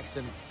their backs.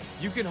 And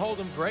you can hold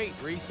them great,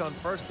 Reese, on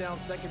 1st down,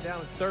 2nd down,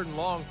 it's 3rd and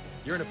long.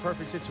 You're in a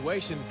perfect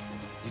situation.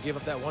 You give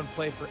up that one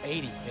play for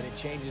 80, and it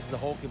changes the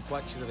whole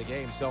complexion of the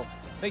game. So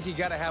I think you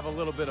got to have a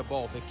little bit of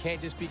both. It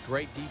can't just be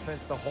great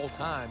defense the whole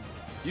time.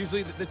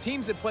 Usually the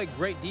teams that play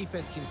great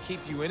defense can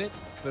keep you in it,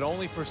 but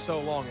only for so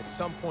long. At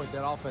some point,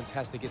 that offense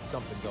has to get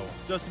something going.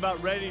 Just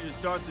about ready to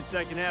start the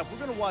second half. We're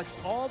going to watch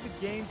all the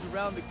games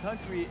around the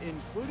country,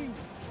 including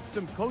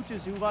some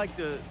coaches who like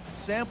to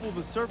sample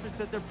the surface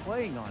that they're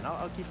playing on.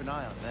 I'll keep an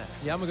eye on that.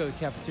 Yeah, I'm going to go to the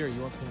cafeteria.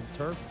 You want some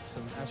turf,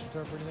 some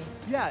AstroTurf or anything?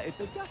 Yeah, if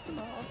they've got some,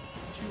 I'll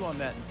chew on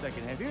that in the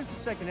second half. Here's the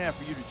second half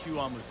for you to chew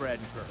on with Brad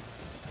and Kirk.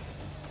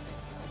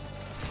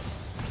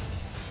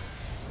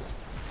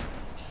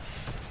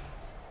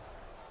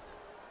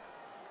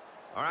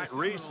 All right,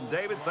 Reese and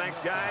David, thanks,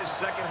 guys.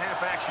 Second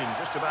half action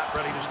just about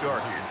ready to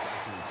start here.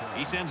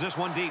 He sends this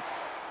one deep.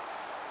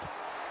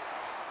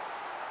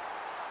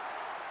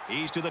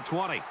 He's to the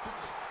 20.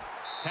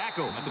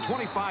 Tackle at the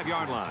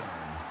 25-yard line.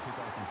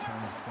 Kickoff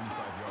returns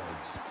 25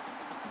 yards.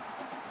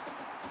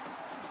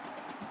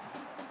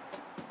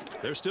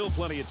 There's still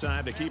plenty of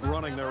time to keep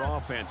running their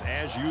offense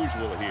as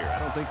usual here. I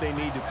don't think they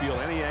need to feel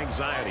any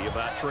anxiety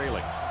about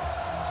trailing.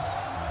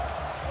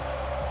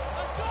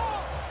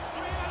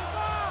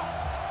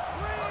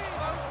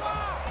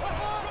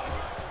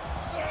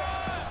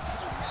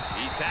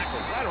 He's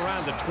tackled right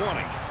around the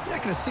 20. You're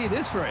not going to see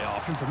this very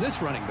often from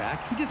this running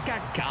back. He just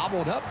got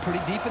gobbled up pretty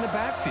deep in the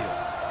backfield.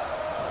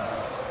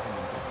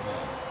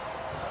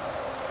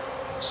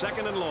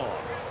 2nd and long.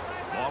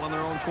 Ball on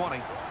their own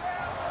 20.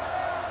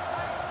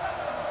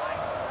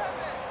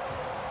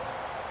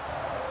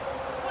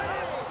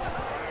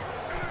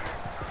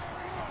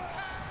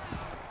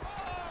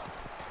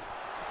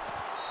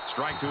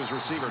 Strike to his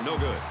receiver, no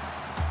good.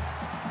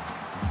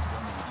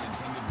 The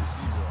intended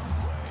receiver on the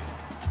play.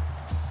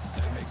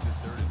 That makes it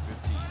 3rd and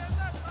 15.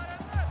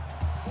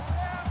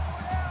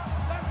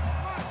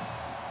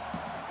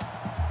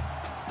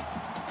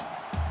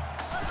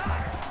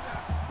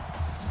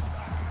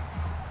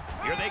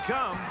 Here they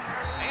come.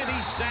 And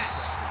he's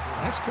sacked.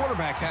 This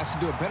quarterback has to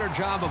do a better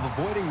job of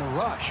avoiding the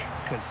rush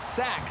because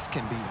sacks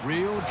can be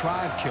real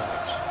drive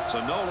killers. So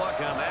no luck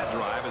on that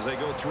drive as they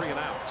go 3 and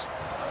out.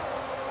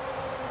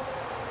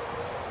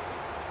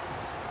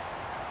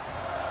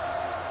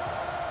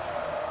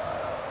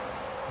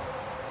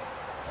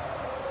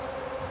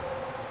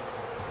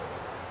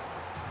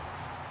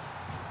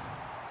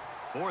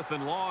 Fourth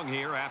and long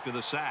here after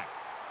the sack.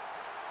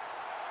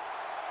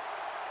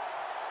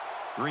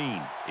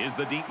 Green is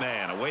the deep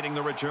man awaiting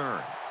the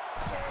return.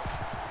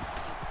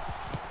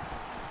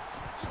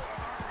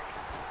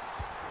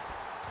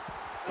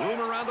 Room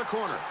around the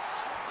corner.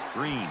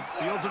 Green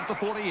fields it at the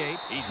 48.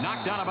 He's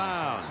knocked out of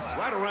bounds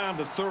right around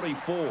the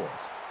 34.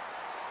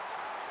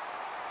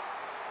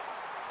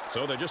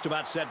 So they're just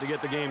about set to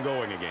get the game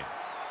going again.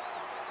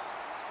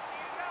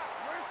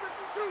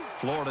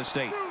 Florida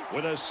State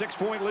with a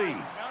 6-point lead.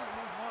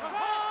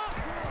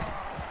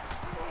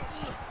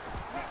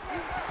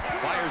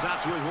 Fires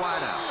out to his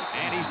wideout,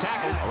 and he's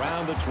tackled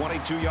around the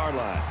 22-yard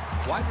line.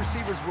 Wide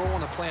receiver's role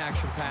on a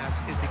play-action pass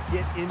is to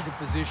get into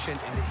position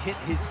and to hit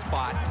his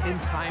spot in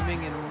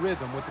timing and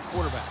rhythm with the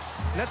quarterback.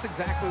 And that's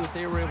exactly what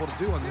they were able to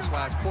do on this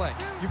last play.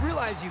 You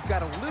realize you've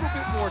got a little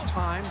bit more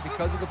time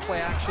because of the play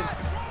action,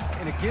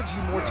 and it gives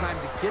you more time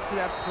to get to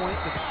that point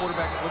that the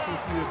quarterback's looking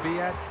for you to be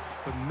at.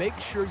 But make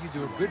sure you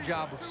do a good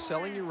job of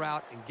selling your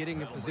route and getting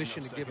in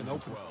position to give an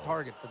open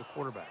target for the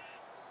quarterback.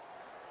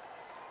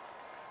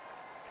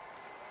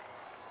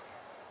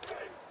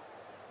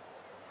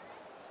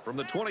 From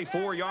the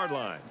 24-yard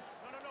line.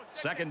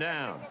 Second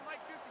down.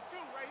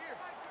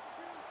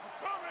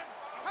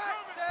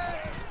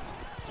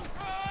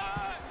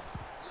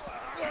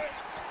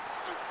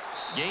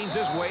 Gains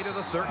his way to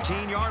the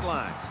 13-yard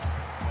line.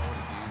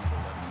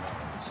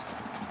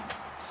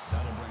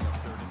 That'll bring up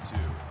 3rd and 2.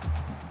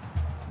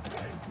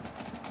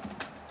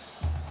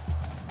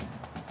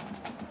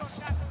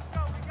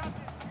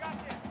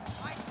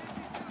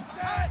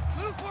 Set!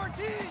 Blue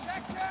 14!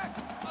 Check!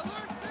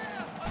 Alert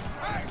Sam!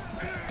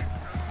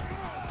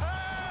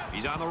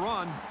 He's on the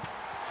run.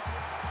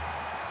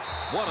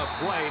 What a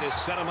play to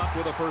set him up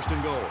with a 1st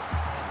and goal.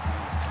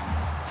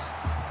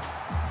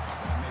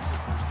 That makes it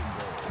 1st and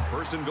goal.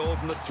 1st and goal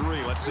from the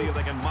 3. Let's see if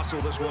they can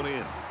muscle this one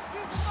in.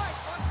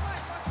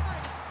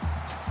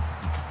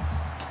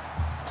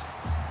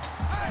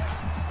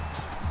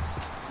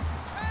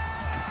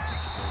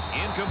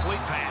 Incomplete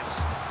pass.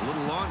 A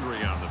little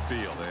laundry on the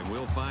field, and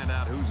we'll find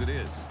out whose it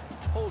is.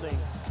 Holding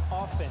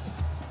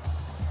offense.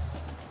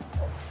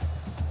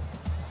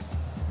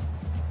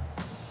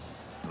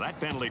 That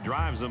penalty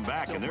drives them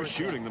back, and they're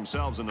shooting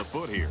themselves in the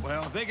foot here.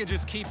 Well, if they could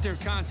just keep their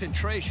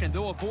concentration,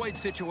 they'll avoid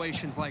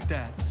situations like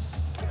that.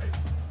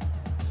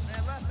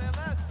 Man left, man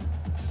left.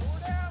 4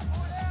 down,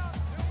 4 down.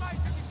 Do Mike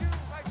 52,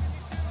 Mike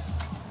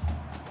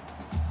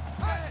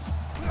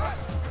 52.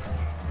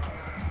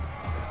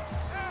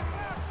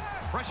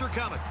 Pressure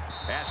coming.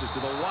 Passes to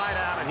the wide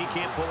out, and he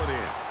can't pull it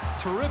in.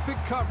 Terrific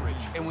coverage,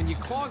 and when you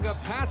clog up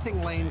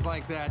passing lanes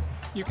like that,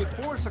 you can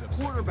force a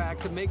quarterback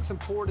to make some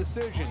poor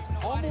decisions.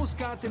 Almost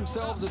got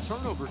themselves a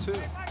turnover, too.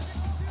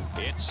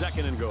 It's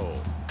 2nd and goal.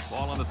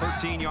 Ball on the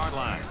 13-yard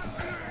line.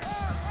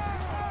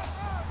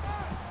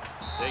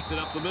 Takes it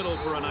up the middle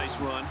for a nice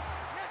run.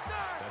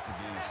 That's a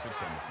gain of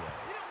 6 on the play.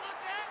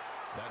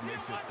 That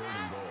makes it 3rd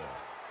and goal.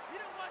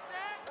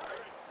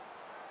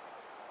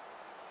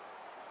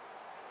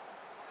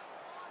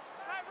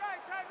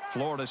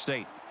 Florida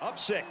State up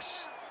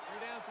 6.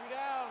 3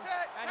 down.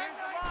 Set. Here's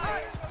the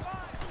line.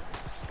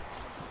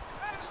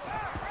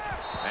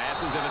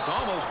 Passes, and it's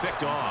almost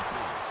picked off.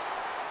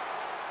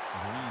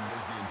 Green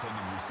was the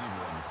intended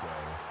receiver on the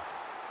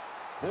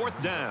play.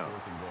 4th down.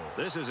 4th and goal.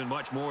 This isn't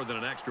much more than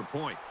an extra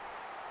point.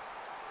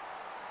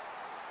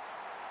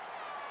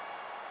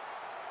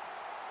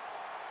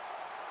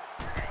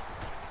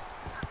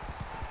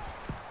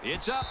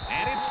 It's up,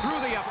 and it's through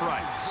the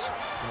uprights.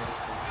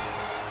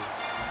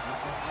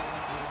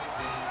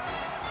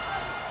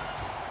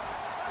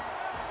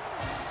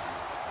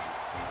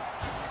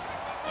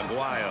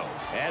 Aguayo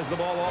has the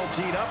ball all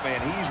teed up,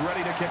 and he's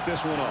ready to kick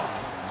this one off.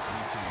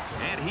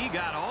 And he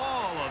got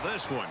all of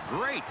this one.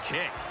 Great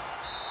kick.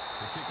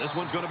 This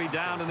one's going to be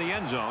down in the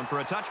end zone for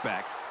a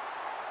touchback.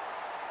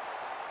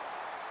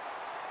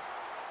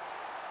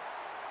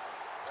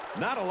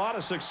 Not a lot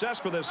of success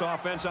for this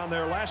offense on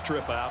their last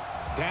trip out.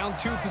 Down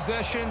 2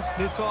 possessions,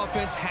 this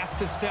offense has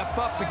to step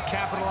up and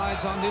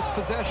capitalize on this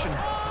possession.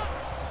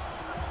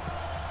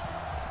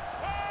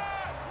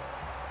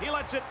 He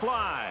lets it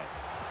fly.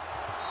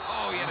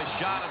 Oh, he had a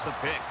shot at the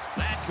pick.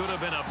 That could have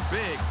been a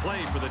big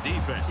play for the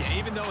defense. Yeah,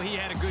 even though he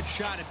had a good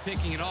shot at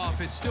picking it off,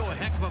 it's still a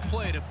heck of a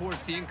play to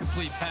force the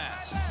incomplete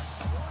pass.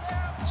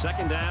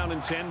 2nd down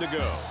and 10 to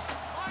go.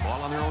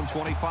 Ball on their own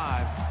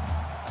 25.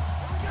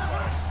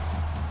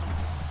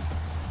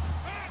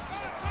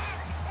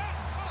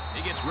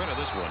 He gets rid of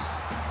this one.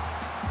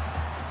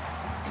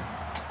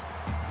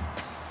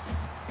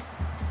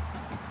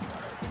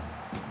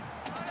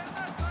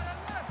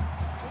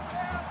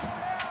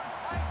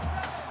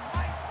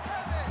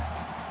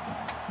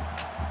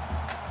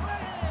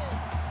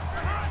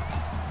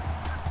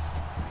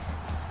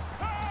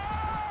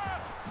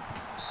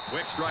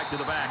 Quick strike to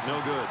the back, no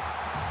good.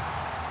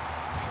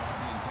 Shot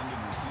the intended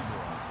receiver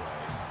on the play.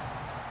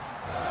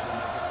 That'll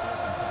make it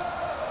 4th and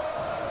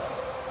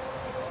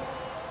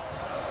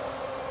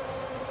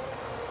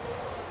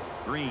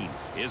 10. Green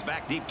is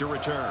back deep to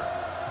return.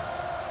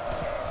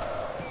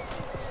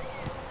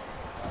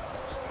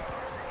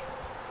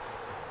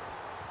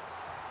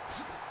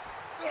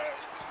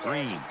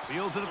 Green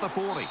fields it at the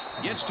 40.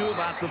 Gets to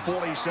about the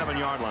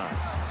 47-yard line.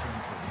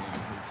 Return for a gain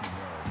of 13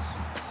 yards.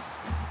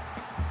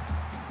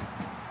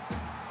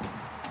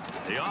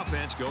 The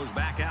offense goes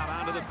back out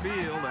onto the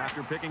field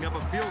after picking up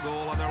a field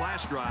goal on their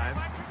last drive.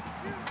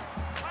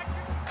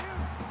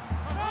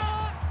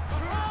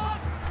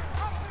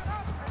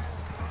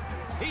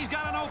 He's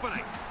got an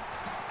opening.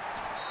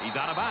 He's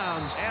out of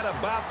bounds at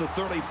about the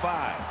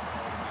 35.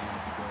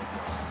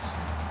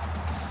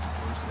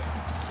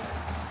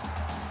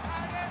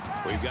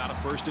 We've got a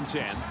 1st and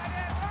 10.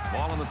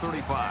 Ball on the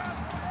 35.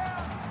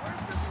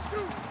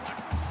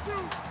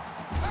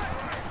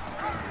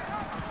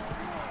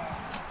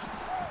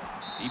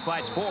 He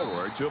fights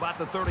forward to about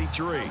the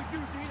 33.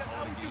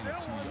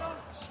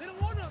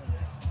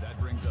 That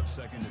brings up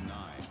 2nd and 9.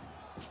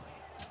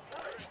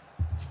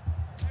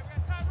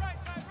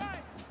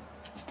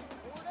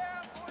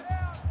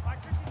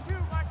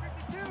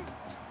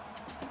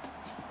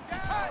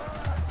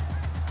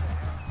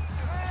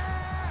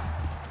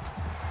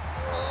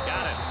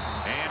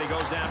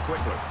 Goes down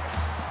quickly.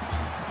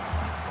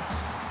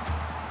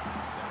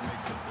 That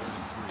makes it 3rd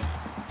and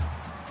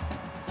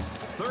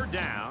 3. 3rd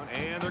down,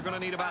 and they're going to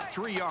need about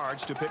 3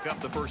 yards to pick up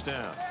the 1st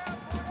down.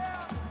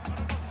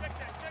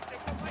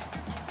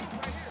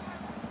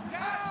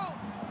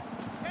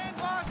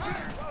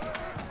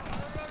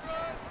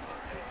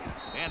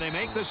 And they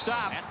make the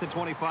stop at the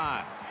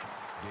 25.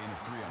 Gain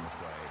of 3 on the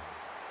play.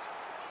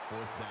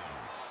 4th down.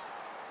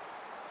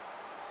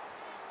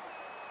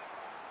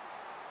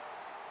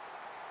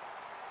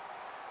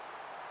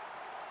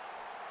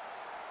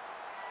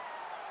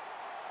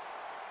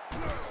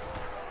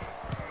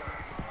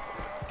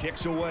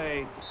 Kicks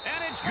away,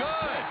 and it's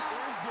good.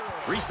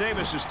 Reese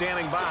Davis is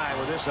standing by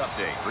with this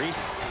update. Reese?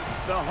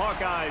 The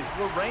Hawkeyes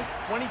were ranked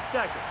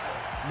 22nd.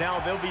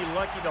 Now they'll be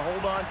lucky to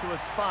hold on to a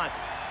spot,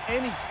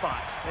 any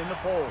spot, in the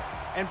poll.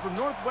 And for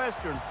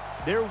Northwestern,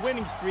 their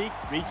winning streak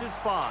reaches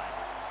 5.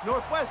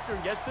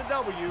 Northwestern gets the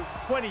W,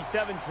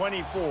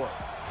 27-24. All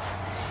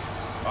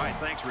right,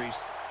 thanks, Reese.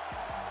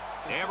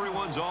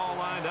 Everyone's all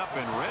lined up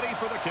and ready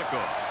for the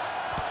kickoff.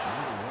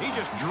 He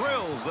just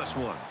drills this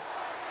one.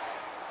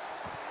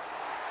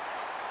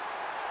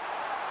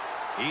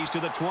 He's to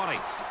the 20.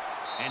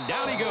 And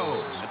down he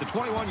goes at the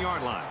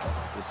 21-yard line.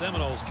 The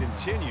Seminoles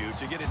continue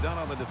to get it done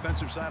on the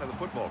defensive side of the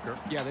football, Kirk.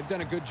 Yeah, they've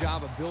done a good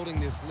job of building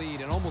this lead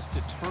and almost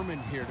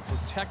determined here to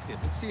protect it.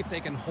 Let's see if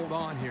they can hold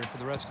on here for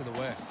the rest of the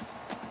way.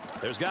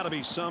 There's got to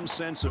be some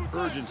sense of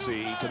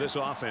urgency to this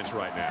offense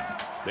right now.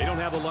 They don't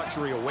have the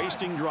luxury of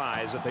wasting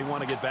drives if they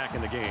want to get back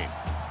in the game.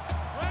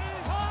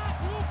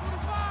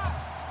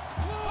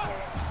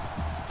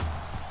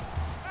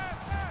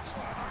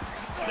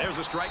 There's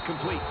a strike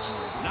complete.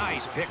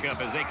 Nice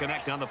pickup as they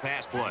connect on the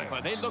pass play.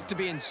 But they look to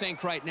be in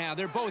sync right now.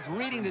 They're both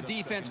reading the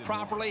defense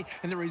properly,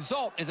 and the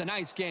result is a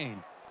nice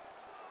gain.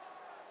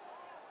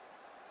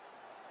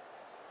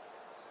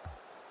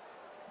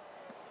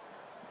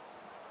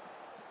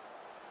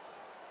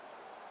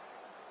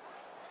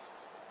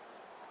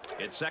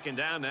 It's 2nd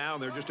down now,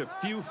 and they're just a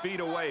few feet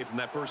away from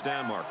that 1st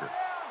down marker.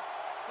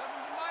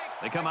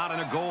 They come out in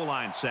a goal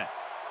line set.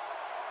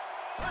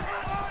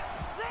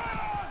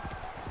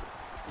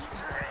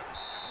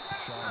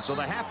 So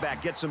the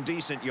halfback gets some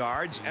decent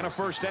yards and a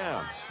 1st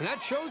down. And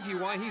that shows you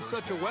why he's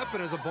such a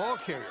weapon as a ball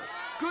carrier.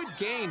 Good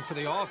gain for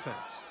the offense.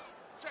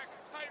 Check,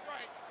 tight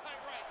right,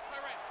 tight right, tight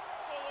right.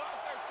 Full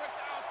out there, check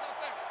the outs out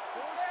there.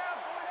 4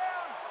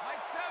 down, Mike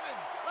 7.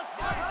 Let's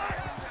go.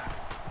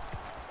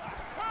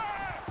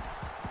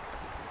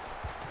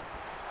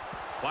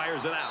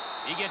 Fires it out.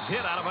 He gets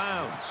hit out of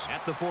bounds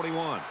at the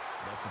 41.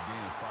 That's a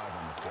gain of 5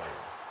 on the play.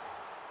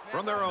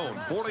 From their own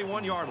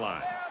 41-yard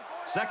line.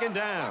 2nd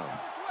down.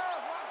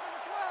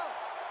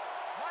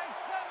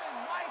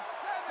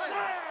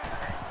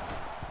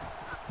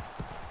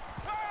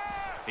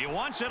 He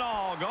wants it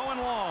all going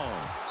long.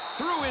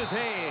 Through his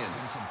hands.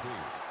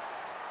 Incomplete.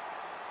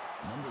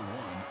 Number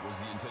 1 was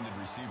the intended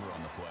receiver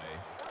on the play.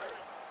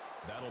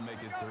 That'll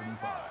make it 3rd and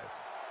 5. Tight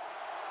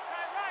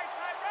right,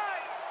 tight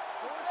right.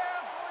 4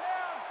 down.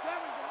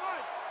 7's a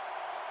Mike.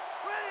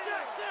 Ready.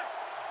 Check.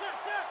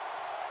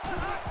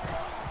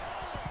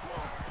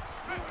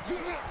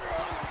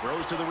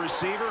 Throws to the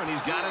receiver, and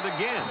he's got it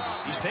again.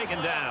 He's taken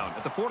down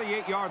at the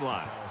 48-yard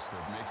line. Alistair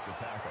makes the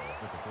tackle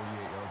at the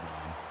 48-yard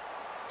line.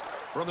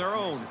 From their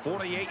own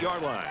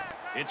 48-yard line,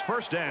 it's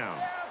 1st down.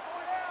 4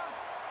 down.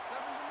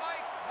 7's a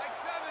Mike. Mike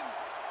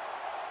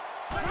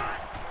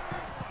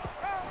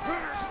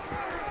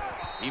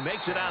 7. He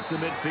makes it out to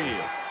midfield. Gain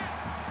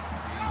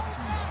of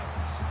 2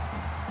 yards.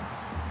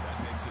 That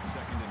makes it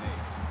 2nd and 8.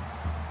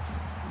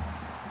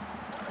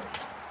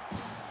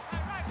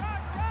 Right,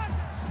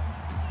 Roger.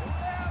 4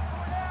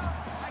 down.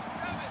 Mike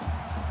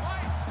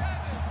 7.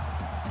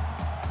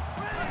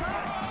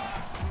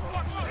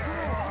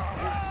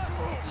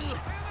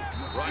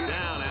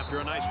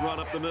 a nice run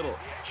up the middle.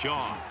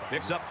 Shaw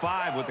picks up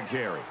 5 with the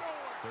carry.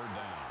 Third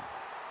down.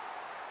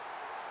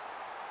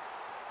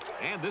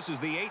 And this is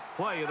the 8th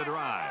play of the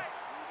drive.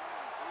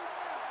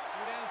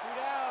 3 down, 3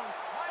 down.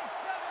 Mike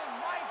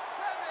 7, Mike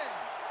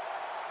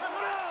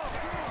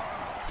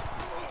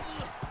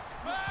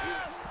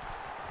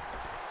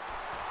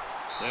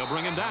 7. They'll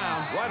bring him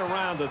down right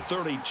around the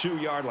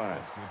 32-yard line.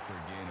 That's good for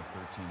a gain of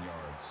 13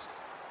 yards.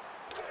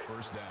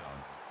 First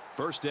down.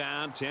 First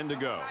down, 10 to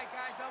go.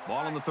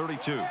 Ball on the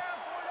 32.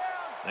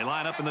 They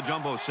line up in the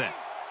jumbo set.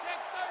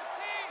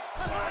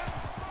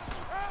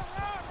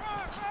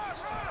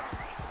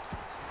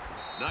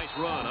 Nice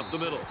run up the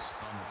middle.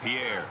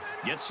 Pierre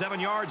gets 7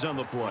 yards on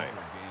the play.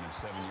 Gain of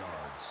 7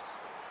 yards.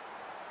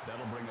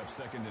 That'll bring up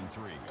 2nd and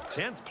 3.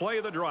 10th play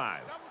of the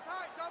drive. Double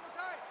tight, double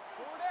tight.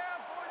 4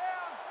 down, 4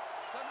 down.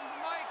 7's a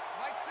Mike,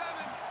 Mike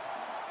 7.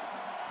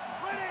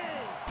 Ready!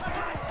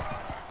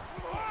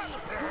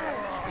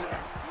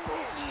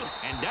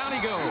 And down he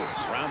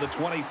goes around the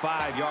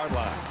 25-yard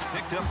line.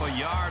 Picked up a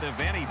yard of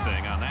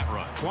anything on that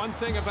run. One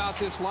thing about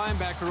this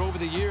linebacker over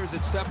the years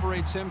that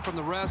separates him from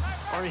the rest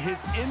are his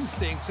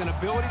instincts and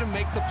ability to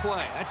make the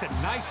play. That's a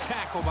nice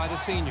tackle by the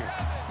senior.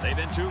 They've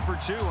been 2 for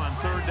 2 on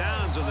 3rd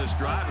downs on this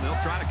drive, and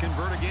they'll try to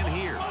convert again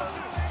here.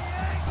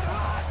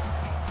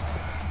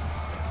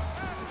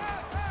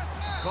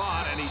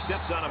 Caught, and he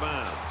steps out of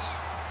bounds.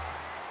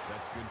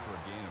 That's good for a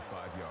gain of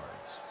 5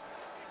 yards.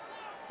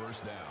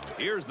 First down.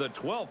 Here's the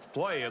 12th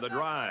play of the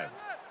drive.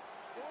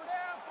 4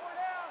 down, 4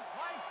 down.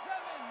 Mike 7,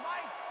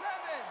 Mike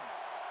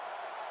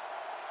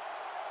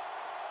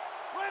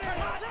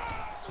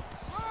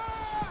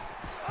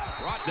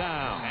 7. Brought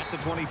down at the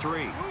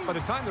 23. By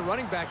the time the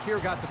running back here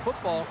got the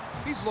football,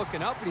 he's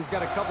looking up, and he's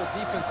got a couple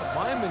defensive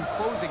linemen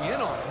closing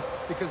in on him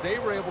because they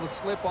were able to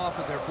slip off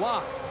of their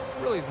blocks.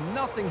 Really, there's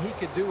nothing he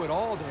could do at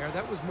all there.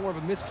 That was more of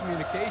a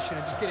miscommunication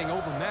and just getting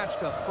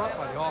overmatched up front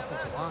by the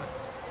offensive line.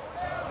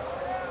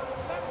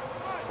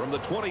 From the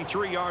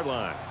 23-yard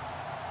line,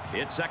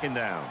 it's 2nd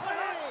down.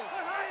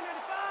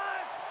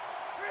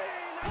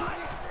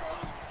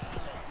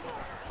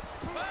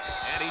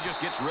 And he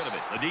just gets rid of it.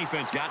 The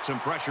defense got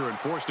some pressure and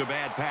forced a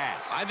bad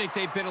pass. I think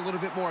they've been a little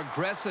bit more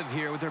aggressive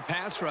here with their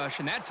pass rush,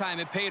 and that time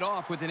it paid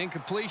off with an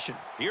incompletion.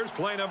 Here's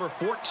play number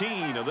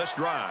 14 of this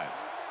drive.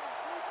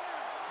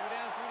 3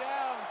 down, 3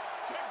 down.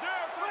 Check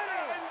down,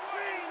 Ready!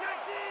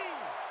 3-19!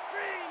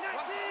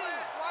 3-19!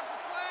 Watch the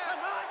slant.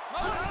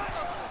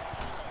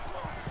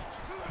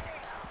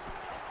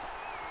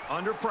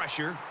 Under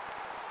pressure.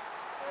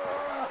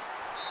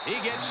 He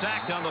gets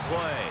sacked on the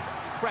play.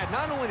 Brad,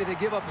 not only did they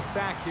give up a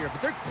sack here, but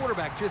their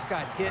quarterback just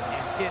got hit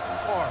and hit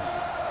hard.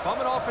 If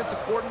I'm an offensive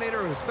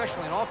coordinator, or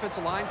especially an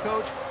offensive line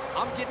coach,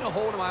 I'm getting a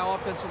hold of my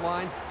offensive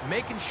line,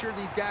 making sure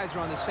these guys are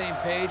on the same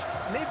page,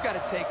 and they've got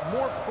to take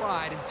more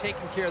pride in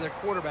taking care of their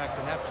quarterback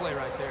than that play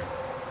right there.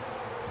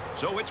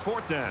 So it's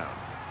 4th down.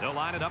 They'll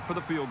line it up for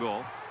the field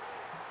goal.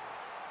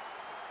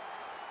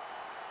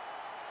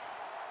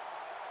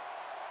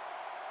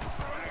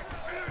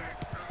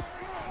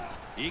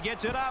 He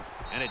gets it up,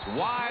 and it's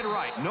wide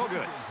right. No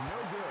good. Is no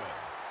good.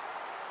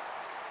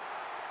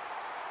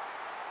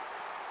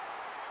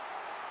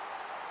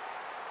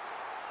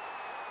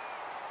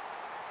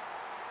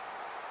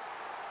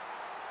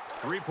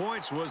 Three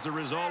points was the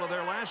result of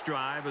their last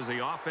drive as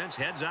the offense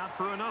heads out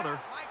for another.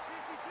 Mike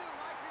 52,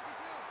 Mike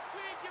 52.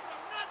 We ain't giving them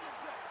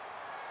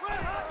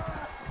nothing.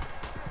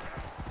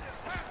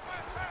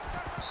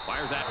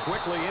 Fires that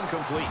quickly,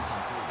 incomplete.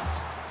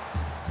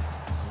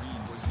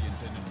 Green was the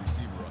intended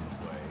receiver on the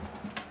play.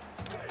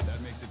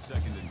 That makes it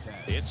 2nd and 10.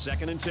 It's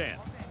 2nd and 10.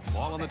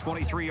 Ball on the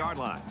 23-yard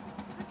line.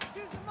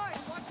 Choose the Mike.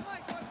 Watch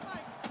Mike. Watch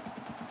Mike.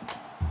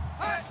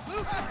 Set.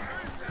 Luke.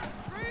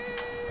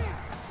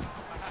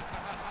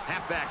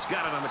 Halfback's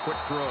got it on the quick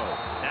throw.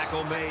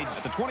 Tackle made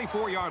at the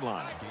 24-yard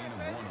line. Gain of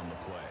 1 on the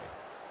play.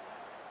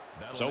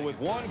 That'll So make with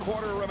it 1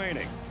 quarter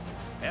remaining,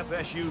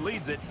 FSU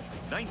leads it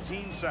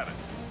 19-7.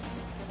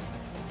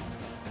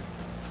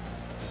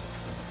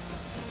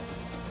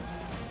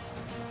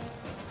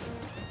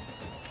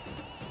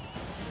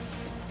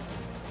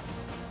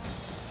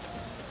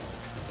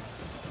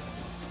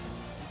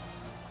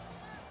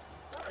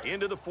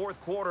 Into the 4th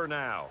quarter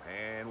now,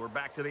 and we're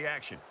back to the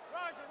action.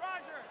 Roger,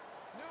 Roger.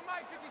 New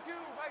Mike 52,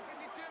 Mike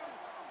 52.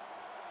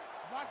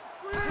 Watch the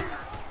screen.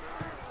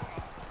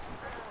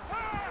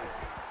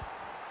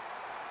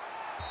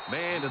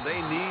 Man, did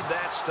they need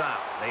that stop.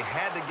 They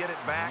had to get it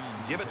back,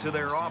 give it to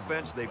their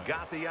offense. They've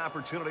got the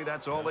opportunity.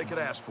 That's all they could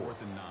ask for.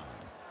 4th and 9.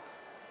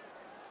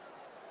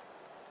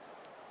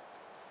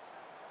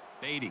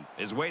 Beatty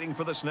is waiting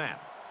for the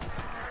snap.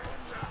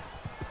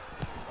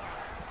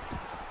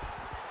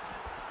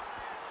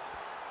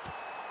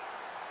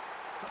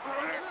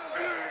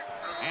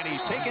 And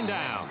he's taken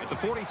down at the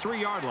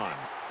 43-yard line.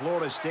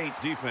 Florida State's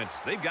defense,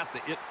 they've got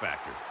the it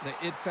factor. The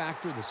it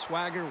factor, the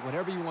swagger,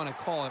 whatever you want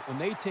to call it, when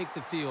they take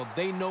the field,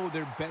 they know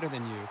they're better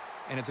than you.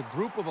 And as a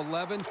group of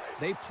 11,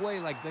 they play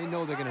like they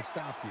know they're going to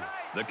stop you.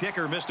 The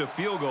kicker missed a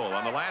field goal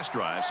on the last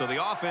drive, so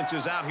the offense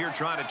is out here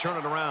trying to turn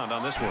it around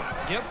on this one.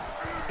 Yep.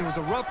 It was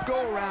a rough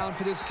go-around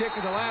for this kicker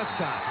the last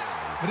time.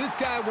 But this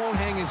guy won't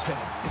hang his head.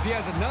 If he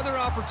has another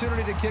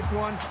opportunity to kick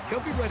one,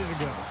 he'll be ready to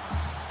go.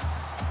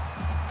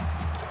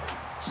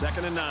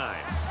 2nd and 9.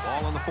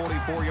 Ball on the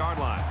 44-yard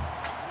line.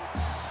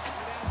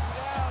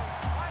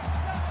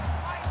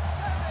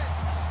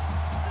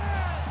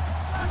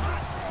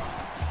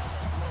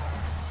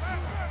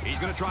 He's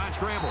going to try and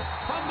scramble.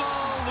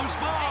 Fumble, loose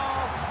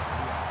ball.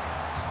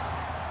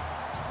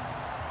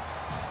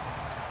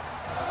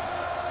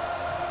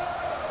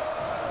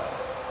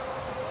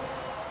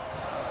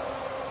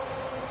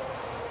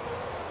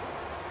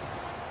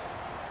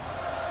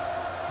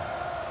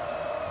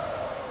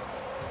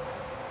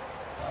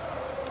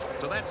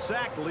 So that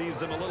sack leaves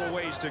them a little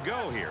ways to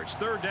go here. It's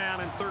 3rd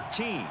down and 13.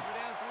 3 down.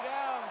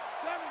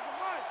 7's a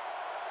mark.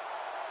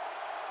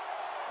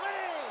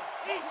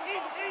 Ready. Easy.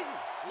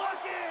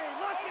 Lucky.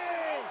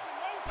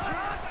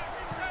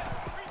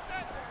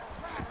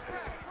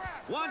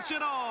 Wants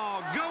it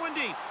all. Going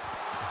deep.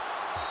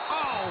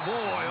 Oh,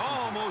 boy.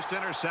 Almost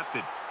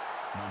intercepted.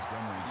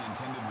 Montgomery, the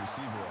intended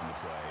receiver on the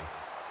play.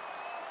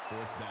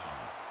 4th down.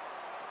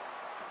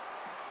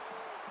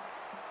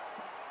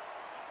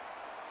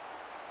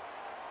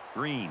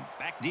 Green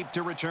back deep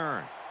to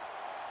return.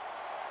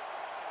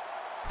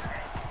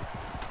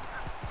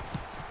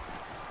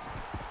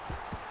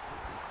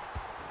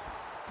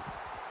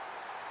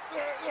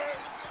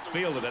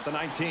 Fielded at the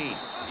 19.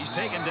 He's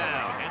taken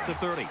down at the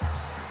 30.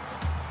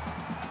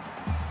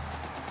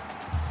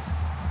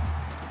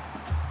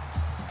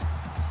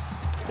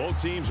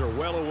 Both teams are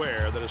well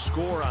aware that a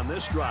score on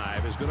this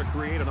drive is going to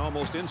create an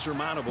almost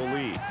insurmountable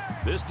lead.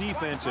 This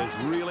defense has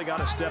really got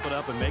to step it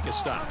up and make a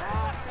stop.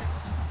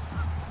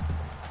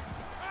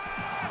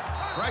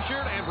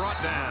 Pressured and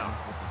brought down.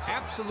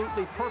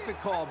 Absolutely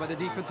perfect call by the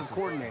defensive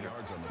coordinator.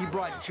 He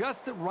brought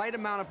just the right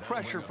amount of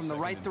pressure from the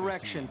right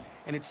direction,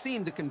 and it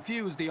seemed to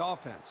confuse the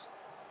offense.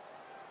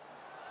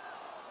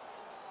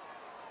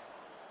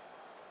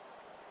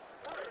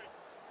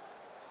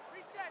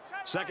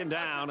 Second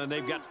down, and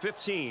they've got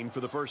 15 for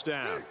the first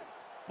down.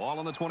 Ball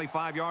on the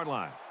 25-yard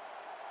line.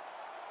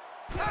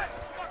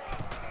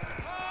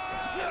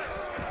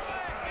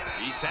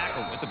 He's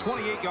tackled at the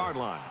 28-yard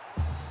line.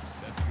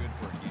 That's good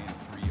for a gain of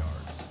 3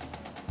 yards.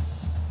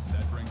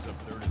 That brings up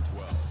 3rd and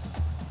 12.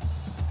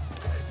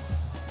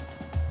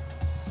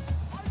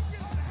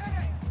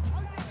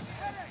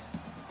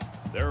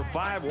 There are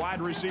 5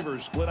 wide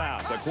receivers split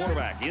out. The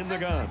quarterback in the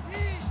gun.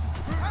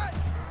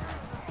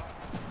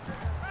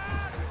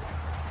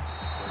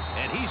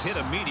 And he's hit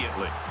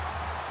immediately.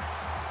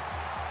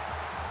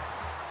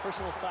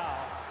 Personal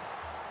foul,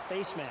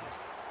 face mask,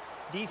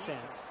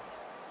 defense.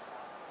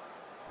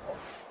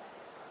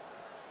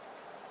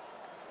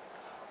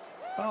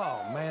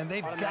 Oh, man,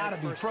 they've got to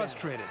be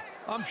frustrated.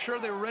 I'm sure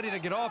they were ready to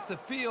get off the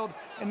field,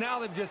 and now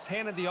they've just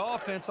handed the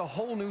offense a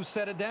whole new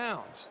set of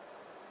downs.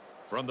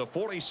 From the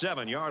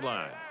 47-yard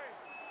line.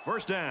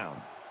 First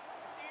down.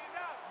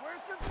 Blue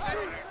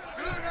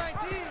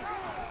 19.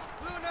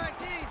 Blue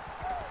 19.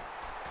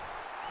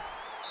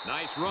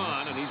 Nice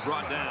run, and he's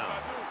brought down.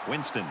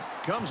 Winston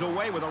comes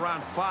away with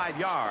around 5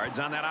 yards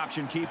on that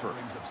option keeper.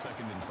 Brings up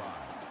 2nd and 5.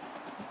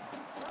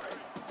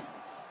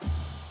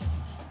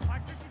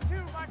 Mike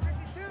 52. Mike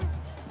 52.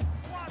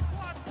 Watch.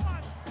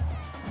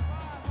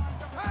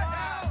 Hey,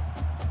 out.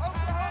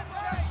 Oklahoma.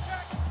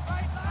 Check.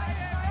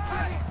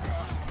 Right.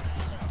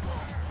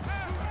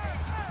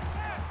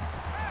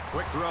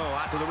 Quick throw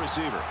out to the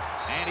receiver.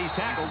 And he's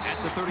tackled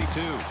at the 32.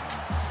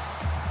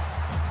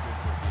 That's good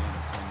for a gain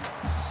of 10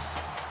 yards.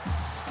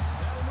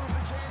 That'll move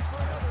the chains for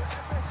another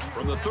FSU.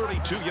 From the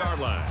 32-yard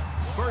line.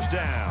 First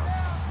down.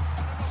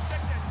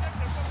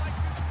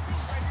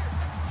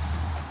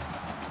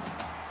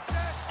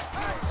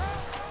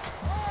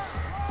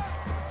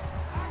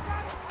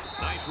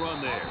 Nice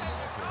run there.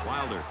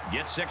 Wilder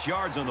gets 6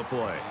 yards on the play.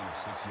 Gain of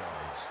 6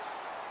 yards.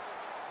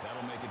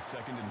 That'll make it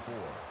 2nd and 4.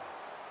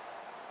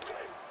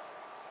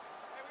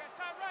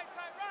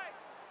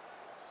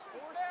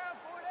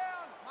 Four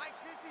down. Mike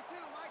 52.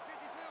 Mike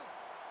 52.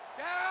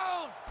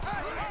 Down.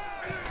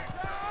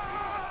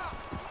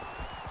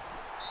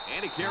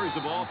 And he carries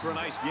the ball for a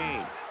nice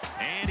gain.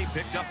 And he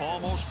picked up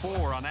almost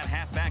 4 on that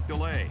halfback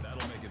delay.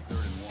 That'll make it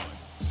 3rd and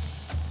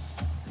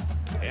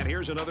 1. And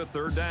here's another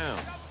 3rd down.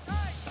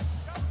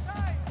 Double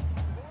tight.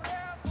 Four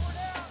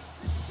down.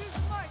 52's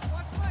Mike.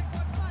 Watch Mike.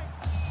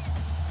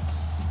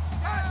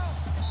 Down.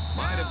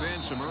 Might have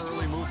been some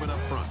early movement up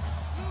front.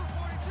 Blue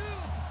 42.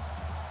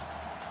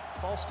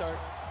 False start,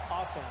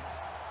 offense.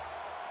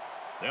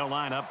 They'll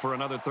line up for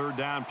another 3rd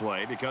down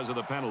play because of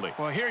the penalty.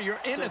 Well, here you're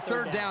in a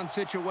Still third down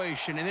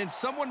situation, and then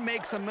someone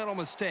makes a mental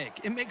mistake.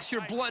 It makes your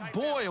blood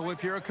boil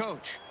if you're a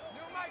coach.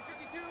 New Mike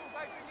 52.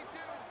 Mike 52.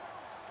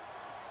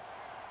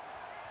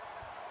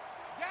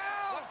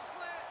 Down. Watch the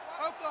slant.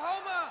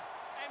 Oklahoma.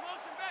 Hey,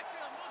 motion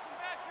backfield.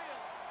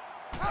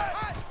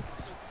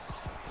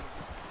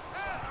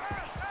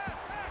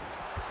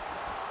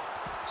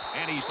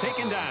 And he's He's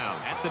taken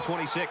down at the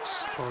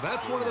 26. Well,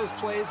 that's one of those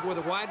plays where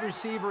the wide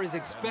receiver is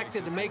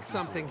expected to make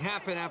something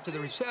happen after the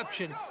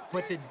reception,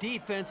 but the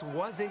defense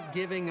wasn't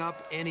giving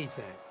up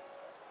anything.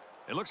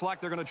 It looks like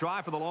they're going to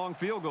try for the long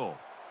field goal.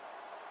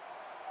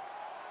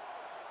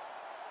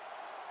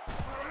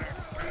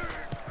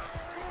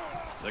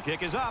 The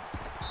kick is up.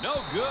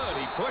 No good.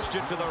 He pushed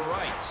it to the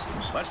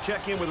right. Let's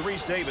check in with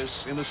Reese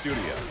Davis in the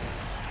studio.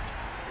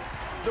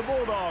 The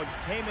Bulldogs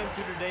came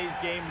into today's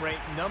game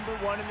ranked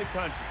 #1 in the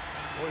country.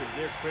 Boy, are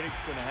their critics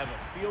going to have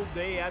a field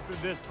day after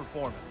this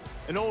performance.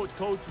 An old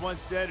coach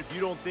once said, if you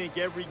don't think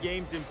every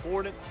game's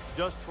important,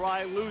 just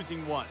try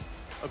losing one.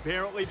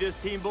 Apparently, this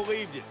team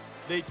believed it.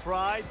 They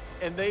tried,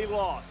 and they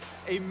lost.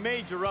 A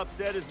major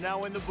upset is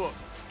now in the books.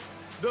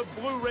 The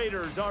Blue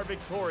Raiders are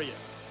victorious,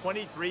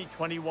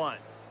 23-21.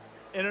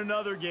 In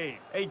another game,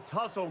 a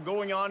tussle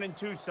going on in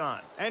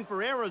Tucson. And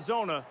for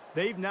Arizona,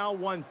 they've now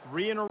won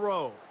 3 in a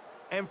row.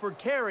 And for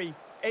Carey,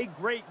 a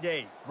great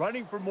day,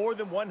 running for more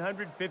than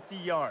 150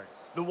 yards.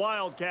 The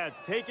Wildcats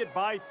take it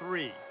by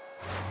 3.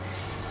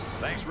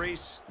 Thanks,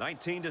 Reese.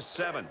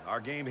 19-7, our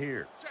game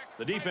here.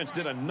 The defense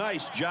did a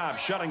nice job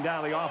shutting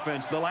down the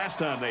offense the last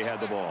time they had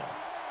the ball.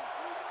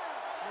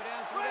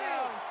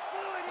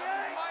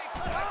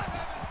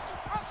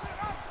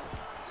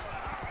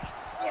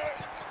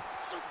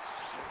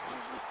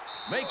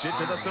 Makes it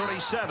to the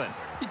 37.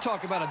 You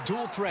talk about a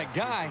dual threat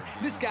guy.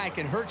 This guy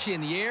can hurt you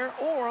in the air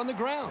or on the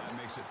ground. That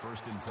makes it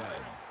 1st and 10.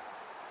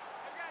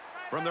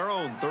 From their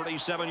own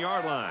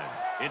 37-yard line,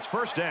 it's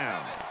first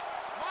down.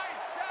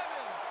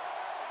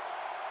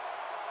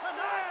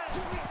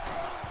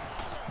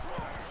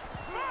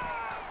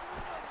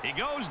 He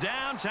goes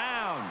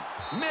downtown.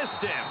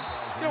 Missed him.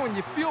 You know, when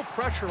you feel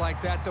pressure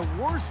like that, the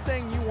worst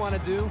thing you want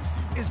to do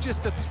is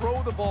just to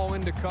throw the ball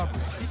into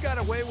coverage. He got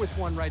away with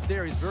one right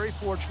there. He's very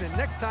fortunate.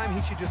 Next time,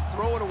 he should just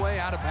throw it away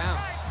out of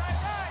bounds.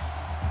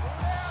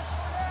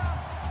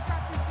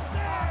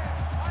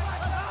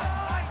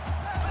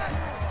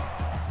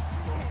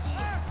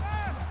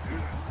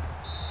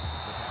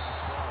 The pass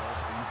falls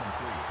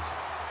incomplete.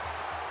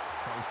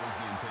 Price is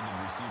the intended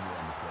receiver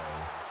on the play.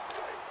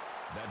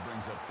 That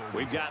brings up 3rd.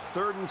 We've got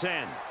 3rd and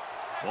 10.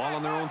 Ball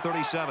on their own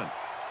 37.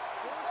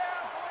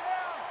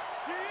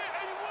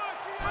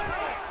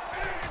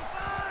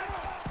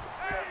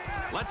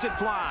 Lets it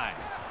fly.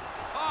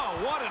 Oh,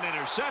 what an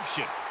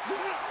interception.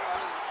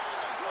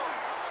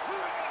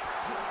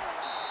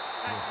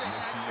 What's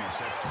next? The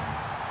interception.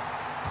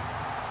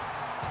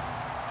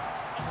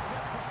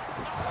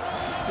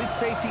 This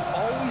safety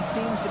always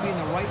seems to be in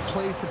the right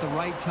place at the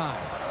right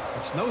time.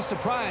 It's no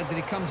surprise that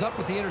he comes up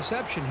with the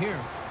interception here.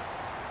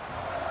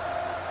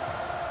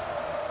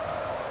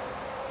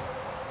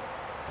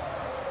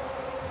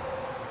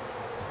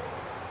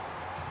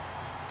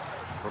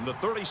 From the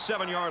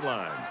 37-yard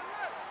line.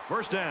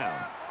 First down.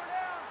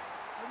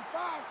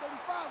 35,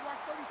 35, watch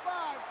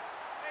 35.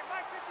 Hey,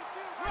 Mike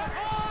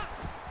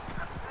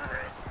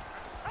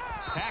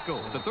 52.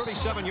 Tackle at the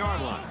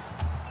 37-yard line.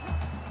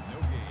 No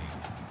gain.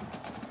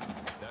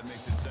 That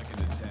makes it 2nd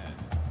and 10.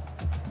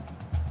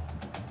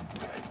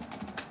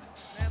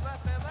 Man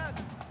left, man left.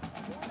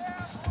 Four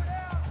down.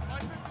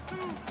 Mike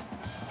 52.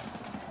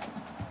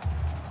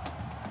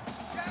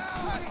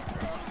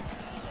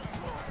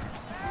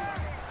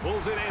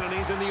 Pulls it in, and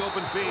he's in the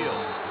open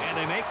field. And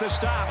they make the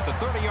stop at the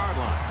 30-yard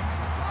line.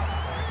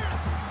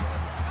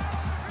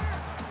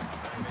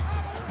 That makes it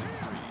 3rd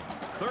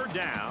and 3. 3rd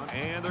down,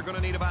 and they're going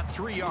to need about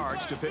 3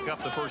 yards to pick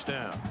up the first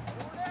down.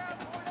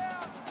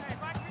 Hey,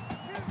 Mike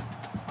 52.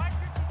 Mike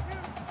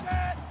 52.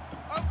 Set.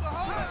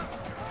 Oklahoma.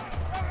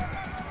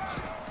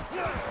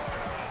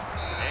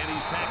 And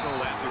he's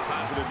tackled after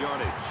positive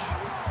yardage.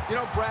 You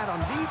know, Brad,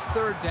 on these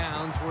 3rd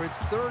downs where it's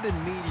 3rd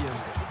and medium,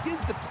 it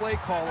gives the play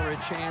caller a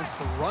chance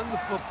to run the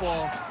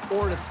football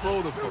or to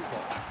throw the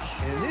football.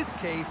 And in this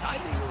case, I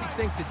really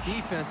think the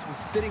defense was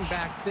sitting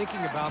back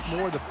thinking about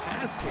more of the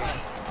pass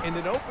game, and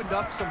it opened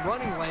up some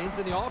running lanes,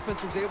 and the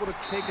offense was able to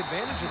take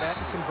advantage of that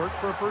and convert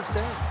for a first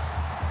down.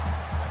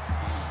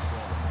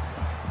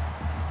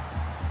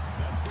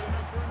 That's good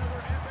enough for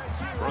another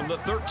FSU. From the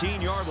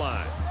 13-yard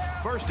line.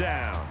 First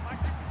down.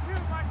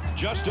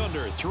 Just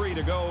under 3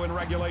 to go in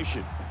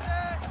regulation.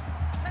 Set. 10-20.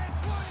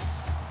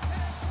 10-20.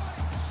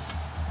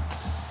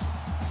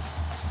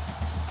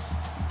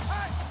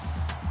 Hey.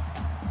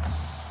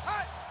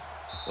 Hey.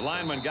 The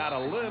lineman got a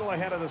little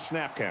ahead of the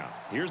snap count.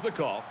 Here's the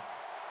call.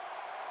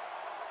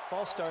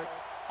 False start,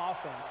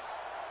 offense.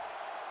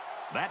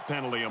 That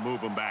penalty will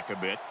move them back a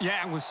bit.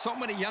 Yeah, and with so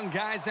many young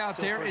guys out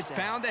Still there, first it's down.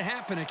 bound to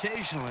happen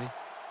occasionally.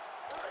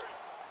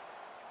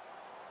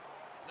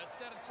 Let's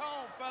set a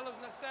tone, fellas.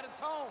 Let's set a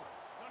tone.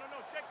 No,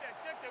 check that.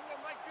 We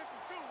got Mike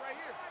 52 right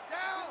here.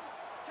 Down.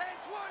 10-20.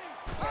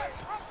 Hey.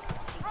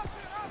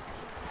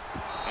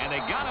 And they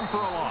got him for a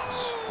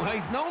loss. Well,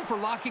 he's known for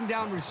locking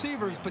down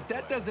receivers, but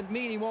that doesn't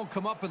mean he won't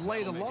come up and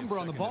lay the lumber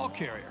on the ball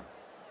carrier.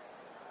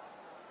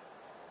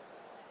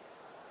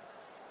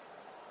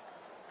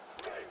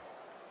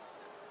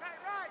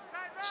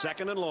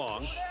 Second and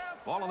long.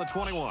 Ball on the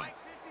 21. Mike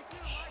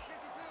 52. Mike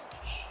 52.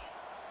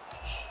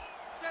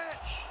 Set.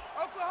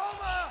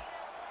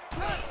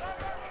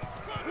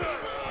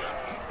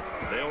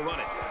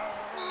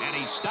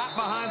 He stopped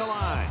behind the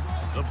line.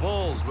 The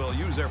Bulls will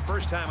use their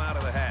first time out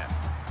of the half.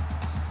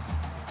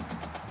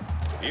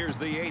 Here's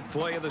the 8th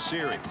play of the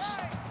series.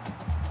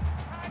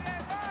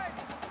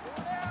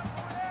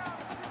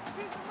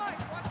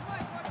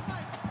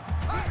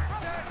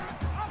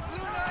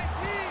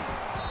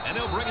 And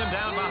they'll bring him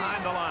down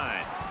behind the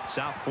line.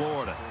 South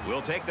Florida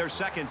will take their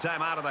second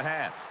time out of the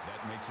half.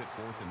 That makes it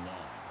 4th and long.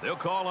 They'll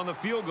call on the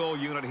field goal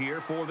unit here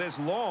for this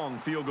long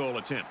field goal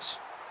attempt.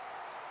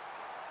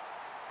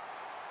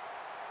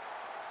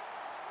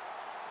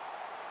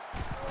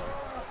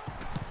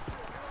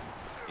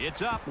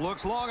 It's up,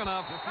 looks long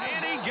enough,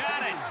 and he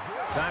got it.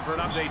 Time for an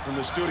update from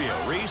the studio.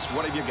 Reese,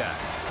 what have you got?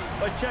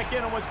 Let's check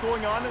in on what's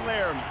going on in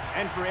Laramie.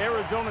 And for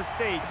Arizona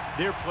State,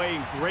 they're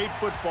playing great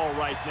football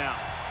right now.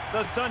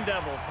 The Sun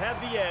Devils have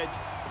the edge,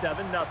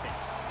 7-0.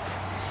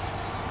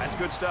 That's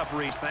good stuff,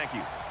 Reese. Thank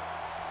you.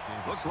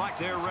 Looks like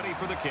they're ready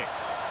for the kick.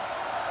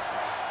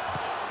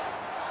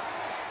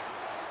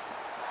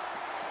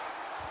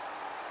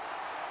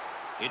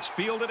 It's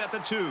fielded at the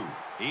 2.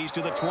 He's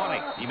to the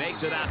 20. He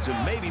makes it out to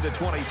maybe the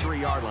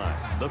 23-yard line.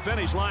 The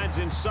finish line's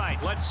in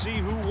sight. Let's see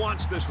who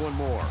wants this one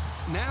more.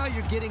 Now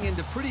you're getting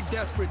into pretty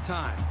desperate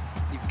time.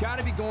 You've got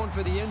to be going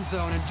for the end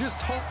zone and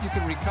just hope you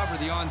can recover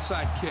the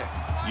onside kick.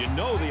 You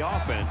know the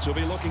offense will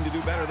be looking to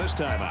do better this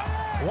time out.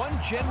 One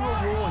general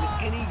rule in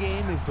any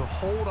game is to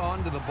hold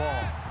on to the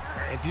ball.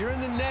 If you're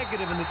in the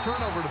negative in the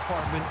turnover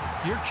department,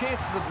 your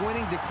chances of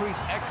winning decrease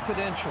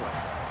exponentially.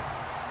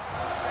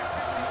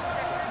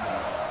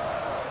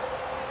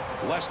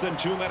 Less than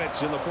 2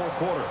 minutes in the 4th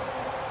quarter.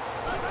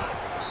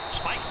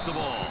 Spikes the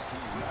ball.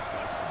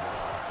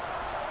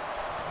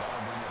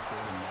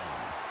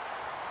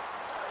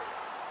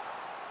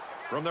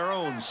 From their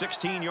own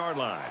 16-yard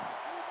line.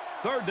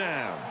 3rd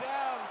down.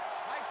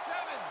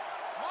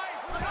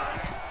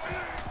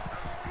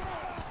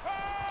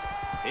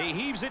 He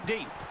heaves it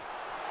deep.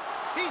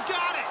 He's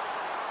got it.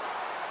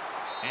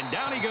 And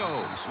down he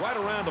goes, right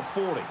around the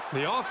 40.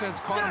 The offense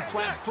caught him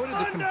flat-footed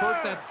to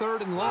convert that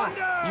 3rd and long.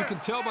 You can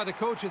tell by the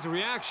coach's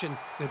reaction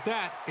that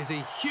that is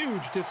a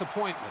huge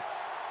disappointment.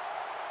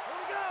 Here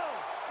we go.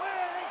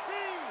 Win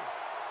 18.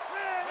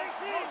 Win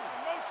 18.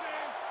 Motion.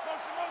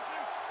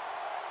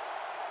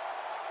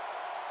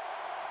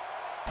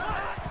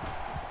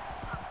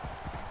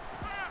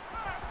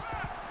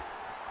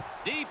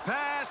 Deep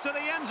pass to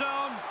the end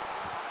zone.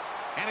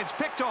 And it's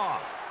picked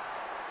off.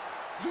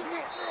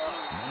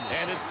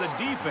 And it's the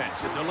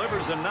defense that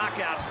delivers the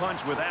knockout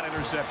punch with that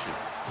interception.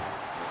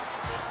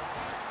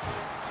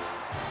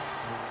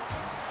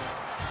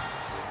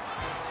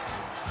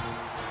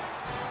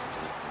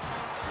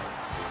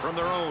 From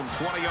their own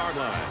 20-yard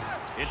line,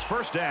 it's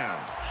 1st down.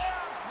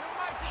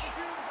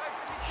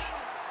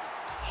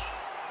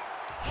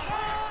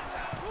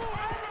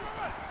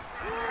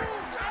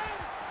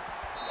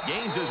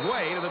 Gains his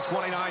way to the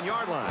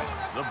 29-yard line.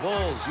 The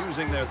Bulls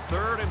using their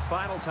 3rd and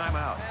final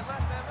timeout.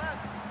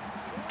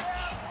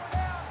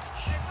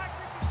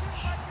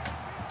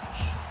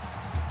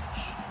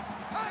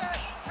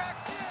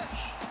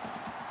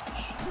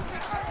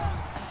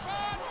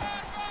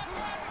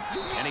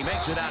 And he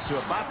makes it out to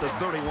about the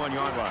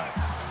 31-yard line.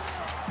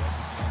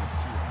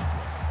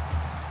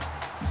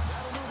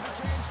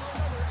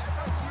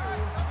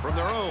 From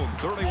their own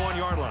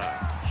 31-yard line.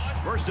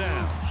 1st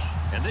down.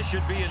 And this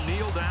should be a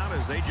kneel down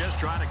as they just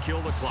try to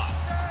kill the clock.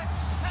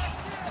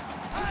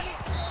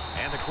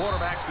 And the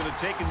quarterback's going to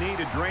take a knee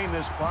to drain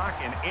this clock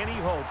and any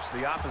hopes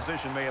the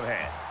opposition may have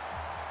had.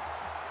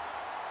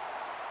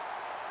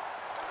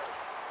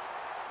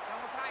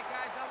 Double tight,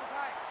 guys, double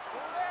tight.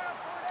 Pull down.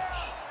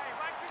 Hey,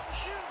 Mike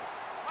 52.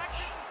 Mike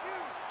 52.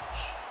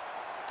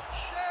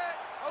 Set.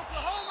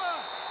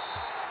 Oklahoma.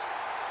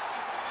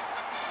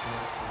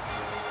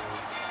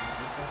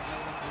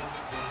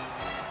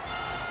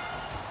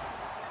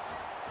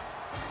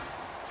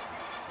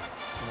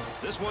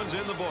 This one's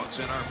in the books,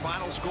 and our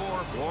final score,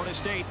 Florida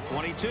State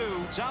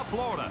 22, South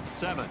Florida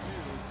 7.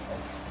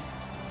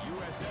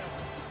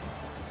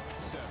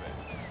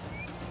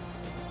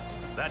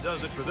 That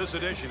does it for this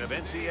edition of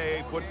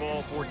NCAA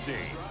Football 14.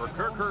 For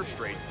Kirk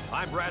Herbstreit,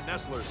 I'm Brad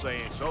Nessler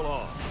saying so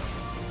long.